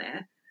book down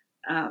there.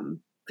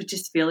 But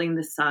just feeling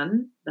the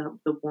sun, the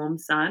warm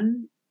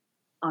sun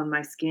on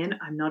my skin.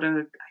 I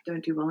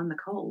don't do well in the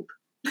cold.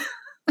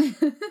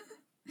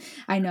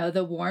 I know,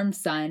 the warm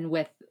sun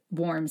with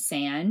warm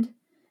sand.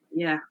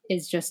 Yeah.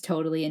 Is just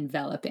totally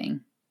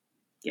enveloping.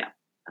 Yeah,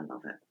 I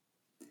love it.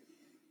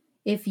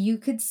 If you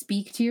could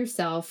speak to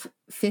yourself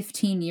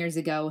 15 years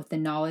ago with the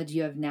knowledge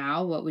you have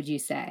now, what would you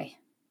say?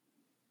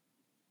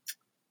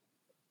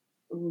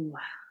 Ooh,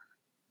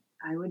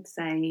 I would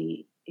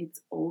say it's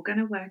all going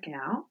to work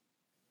out.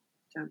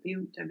 Don't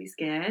be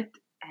scared,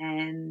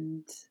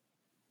 and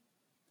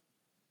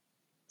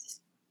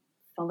just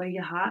follow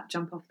your heart,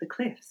 jump off the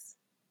cliffs.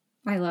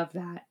 I love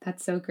that.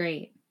 That's so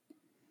great.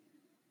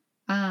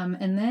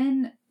 And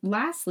then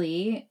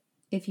lastly,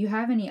 if you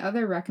have any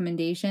other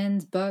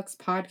recommendations, books,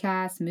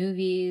 podcasts,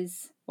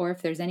 movies, or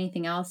if there's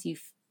anything else you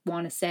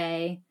want to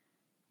say,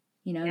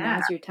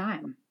 now's your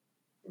time.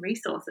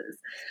 Resources.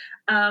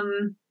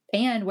 And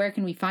where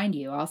can we find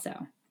you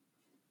also?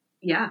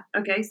 Yeah.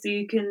 Okay. So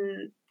you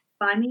can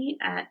find me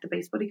at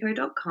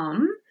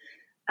thebasebodyco.com,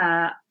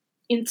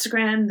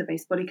 Instagram, The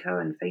Base Body Co,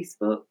 and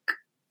Facebook,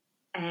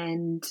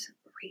 and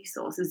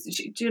resources.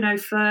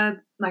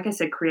 For, like I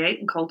said, Create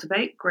and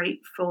Cultivate,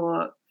 great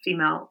for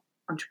female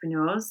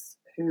entrepreneurs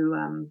who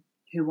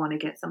want to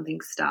get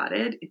something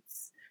started.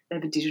 They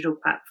have a digital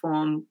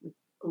platform with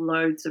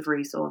loads of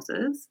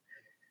resources.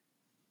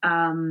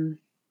 As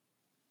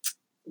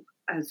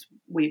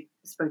we've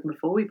spoken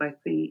before, we both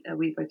do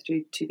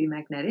To Be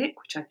Magnetic,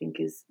 which I think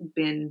has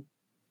been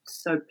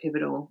so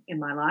pivotal in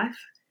my life.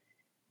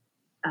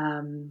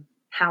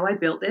 How I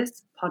Built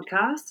This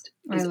podcast.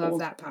 I love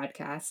that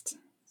podcast.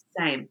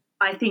 Same.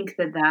 I think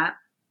that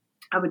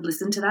I would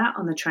listen to that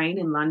on the train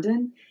in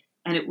London,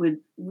 and it would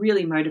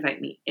really motivate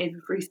me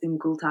every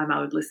single time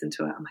I would listen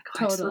to it. I'm like,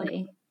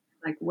 totally.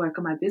 like work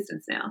on my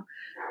business now.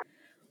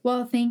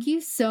 Well, thank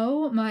you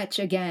so much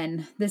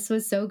again. This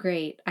was so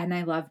great and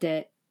I loved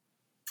it.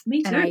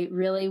 Me too. And I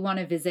really want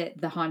to visit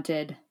the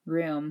haunted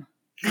room,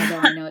 although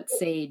I know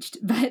it's saged,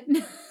 but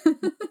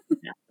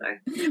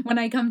when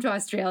I come to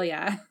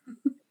Australia.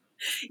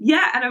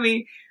 Yeah, and I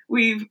mean,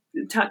 we've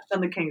touched on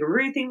the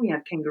kangaroo thing. We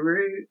have a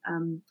kangaroo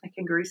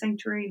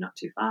sanctuary not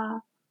too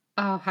far.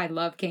 Oh, I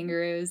love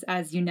kangaroos,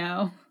 as you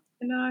know.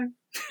 I know.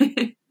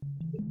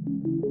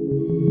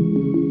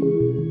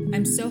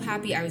 I'm so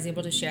happy I was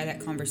able to share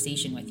that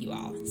conversation with you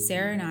all.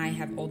 Sarah and I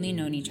have only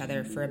known each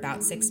other for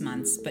about 6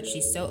 months, but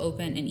she's so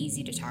open and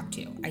easy to talk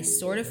to. I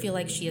sort of feel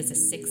like she has a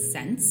sixth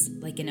sense,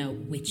 like in a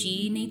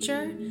witchy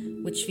nature,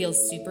 which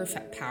feels super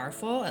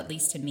powerful, at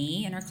least to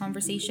me, in our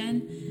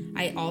conversation.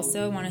 I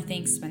also want to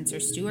thank Spencer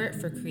Stewart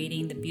for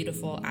creating the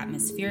beautiful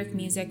atmospheric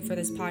music for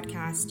this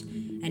podcast,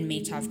 and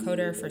Maytav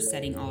Coder for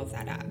setting all of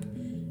that up.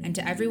 And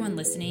to everyone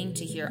listening,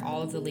 to hear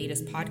all of the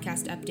latest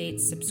podcast updates,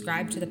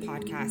 subscribe to the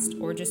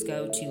podcast or just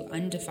go to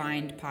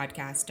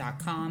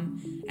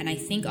undefinedpodcast.com. And I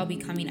think I'll be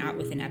coming out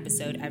with an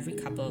episode every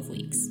couple of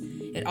weeks.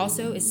 It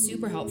also is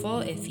super helpful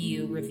if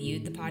you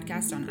reviewed the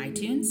podcast on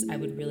iTunes. I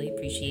would really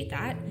appreciate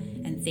that.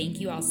 And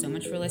thank you all so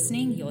much for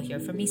listening. You'll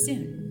hear from me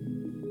soon.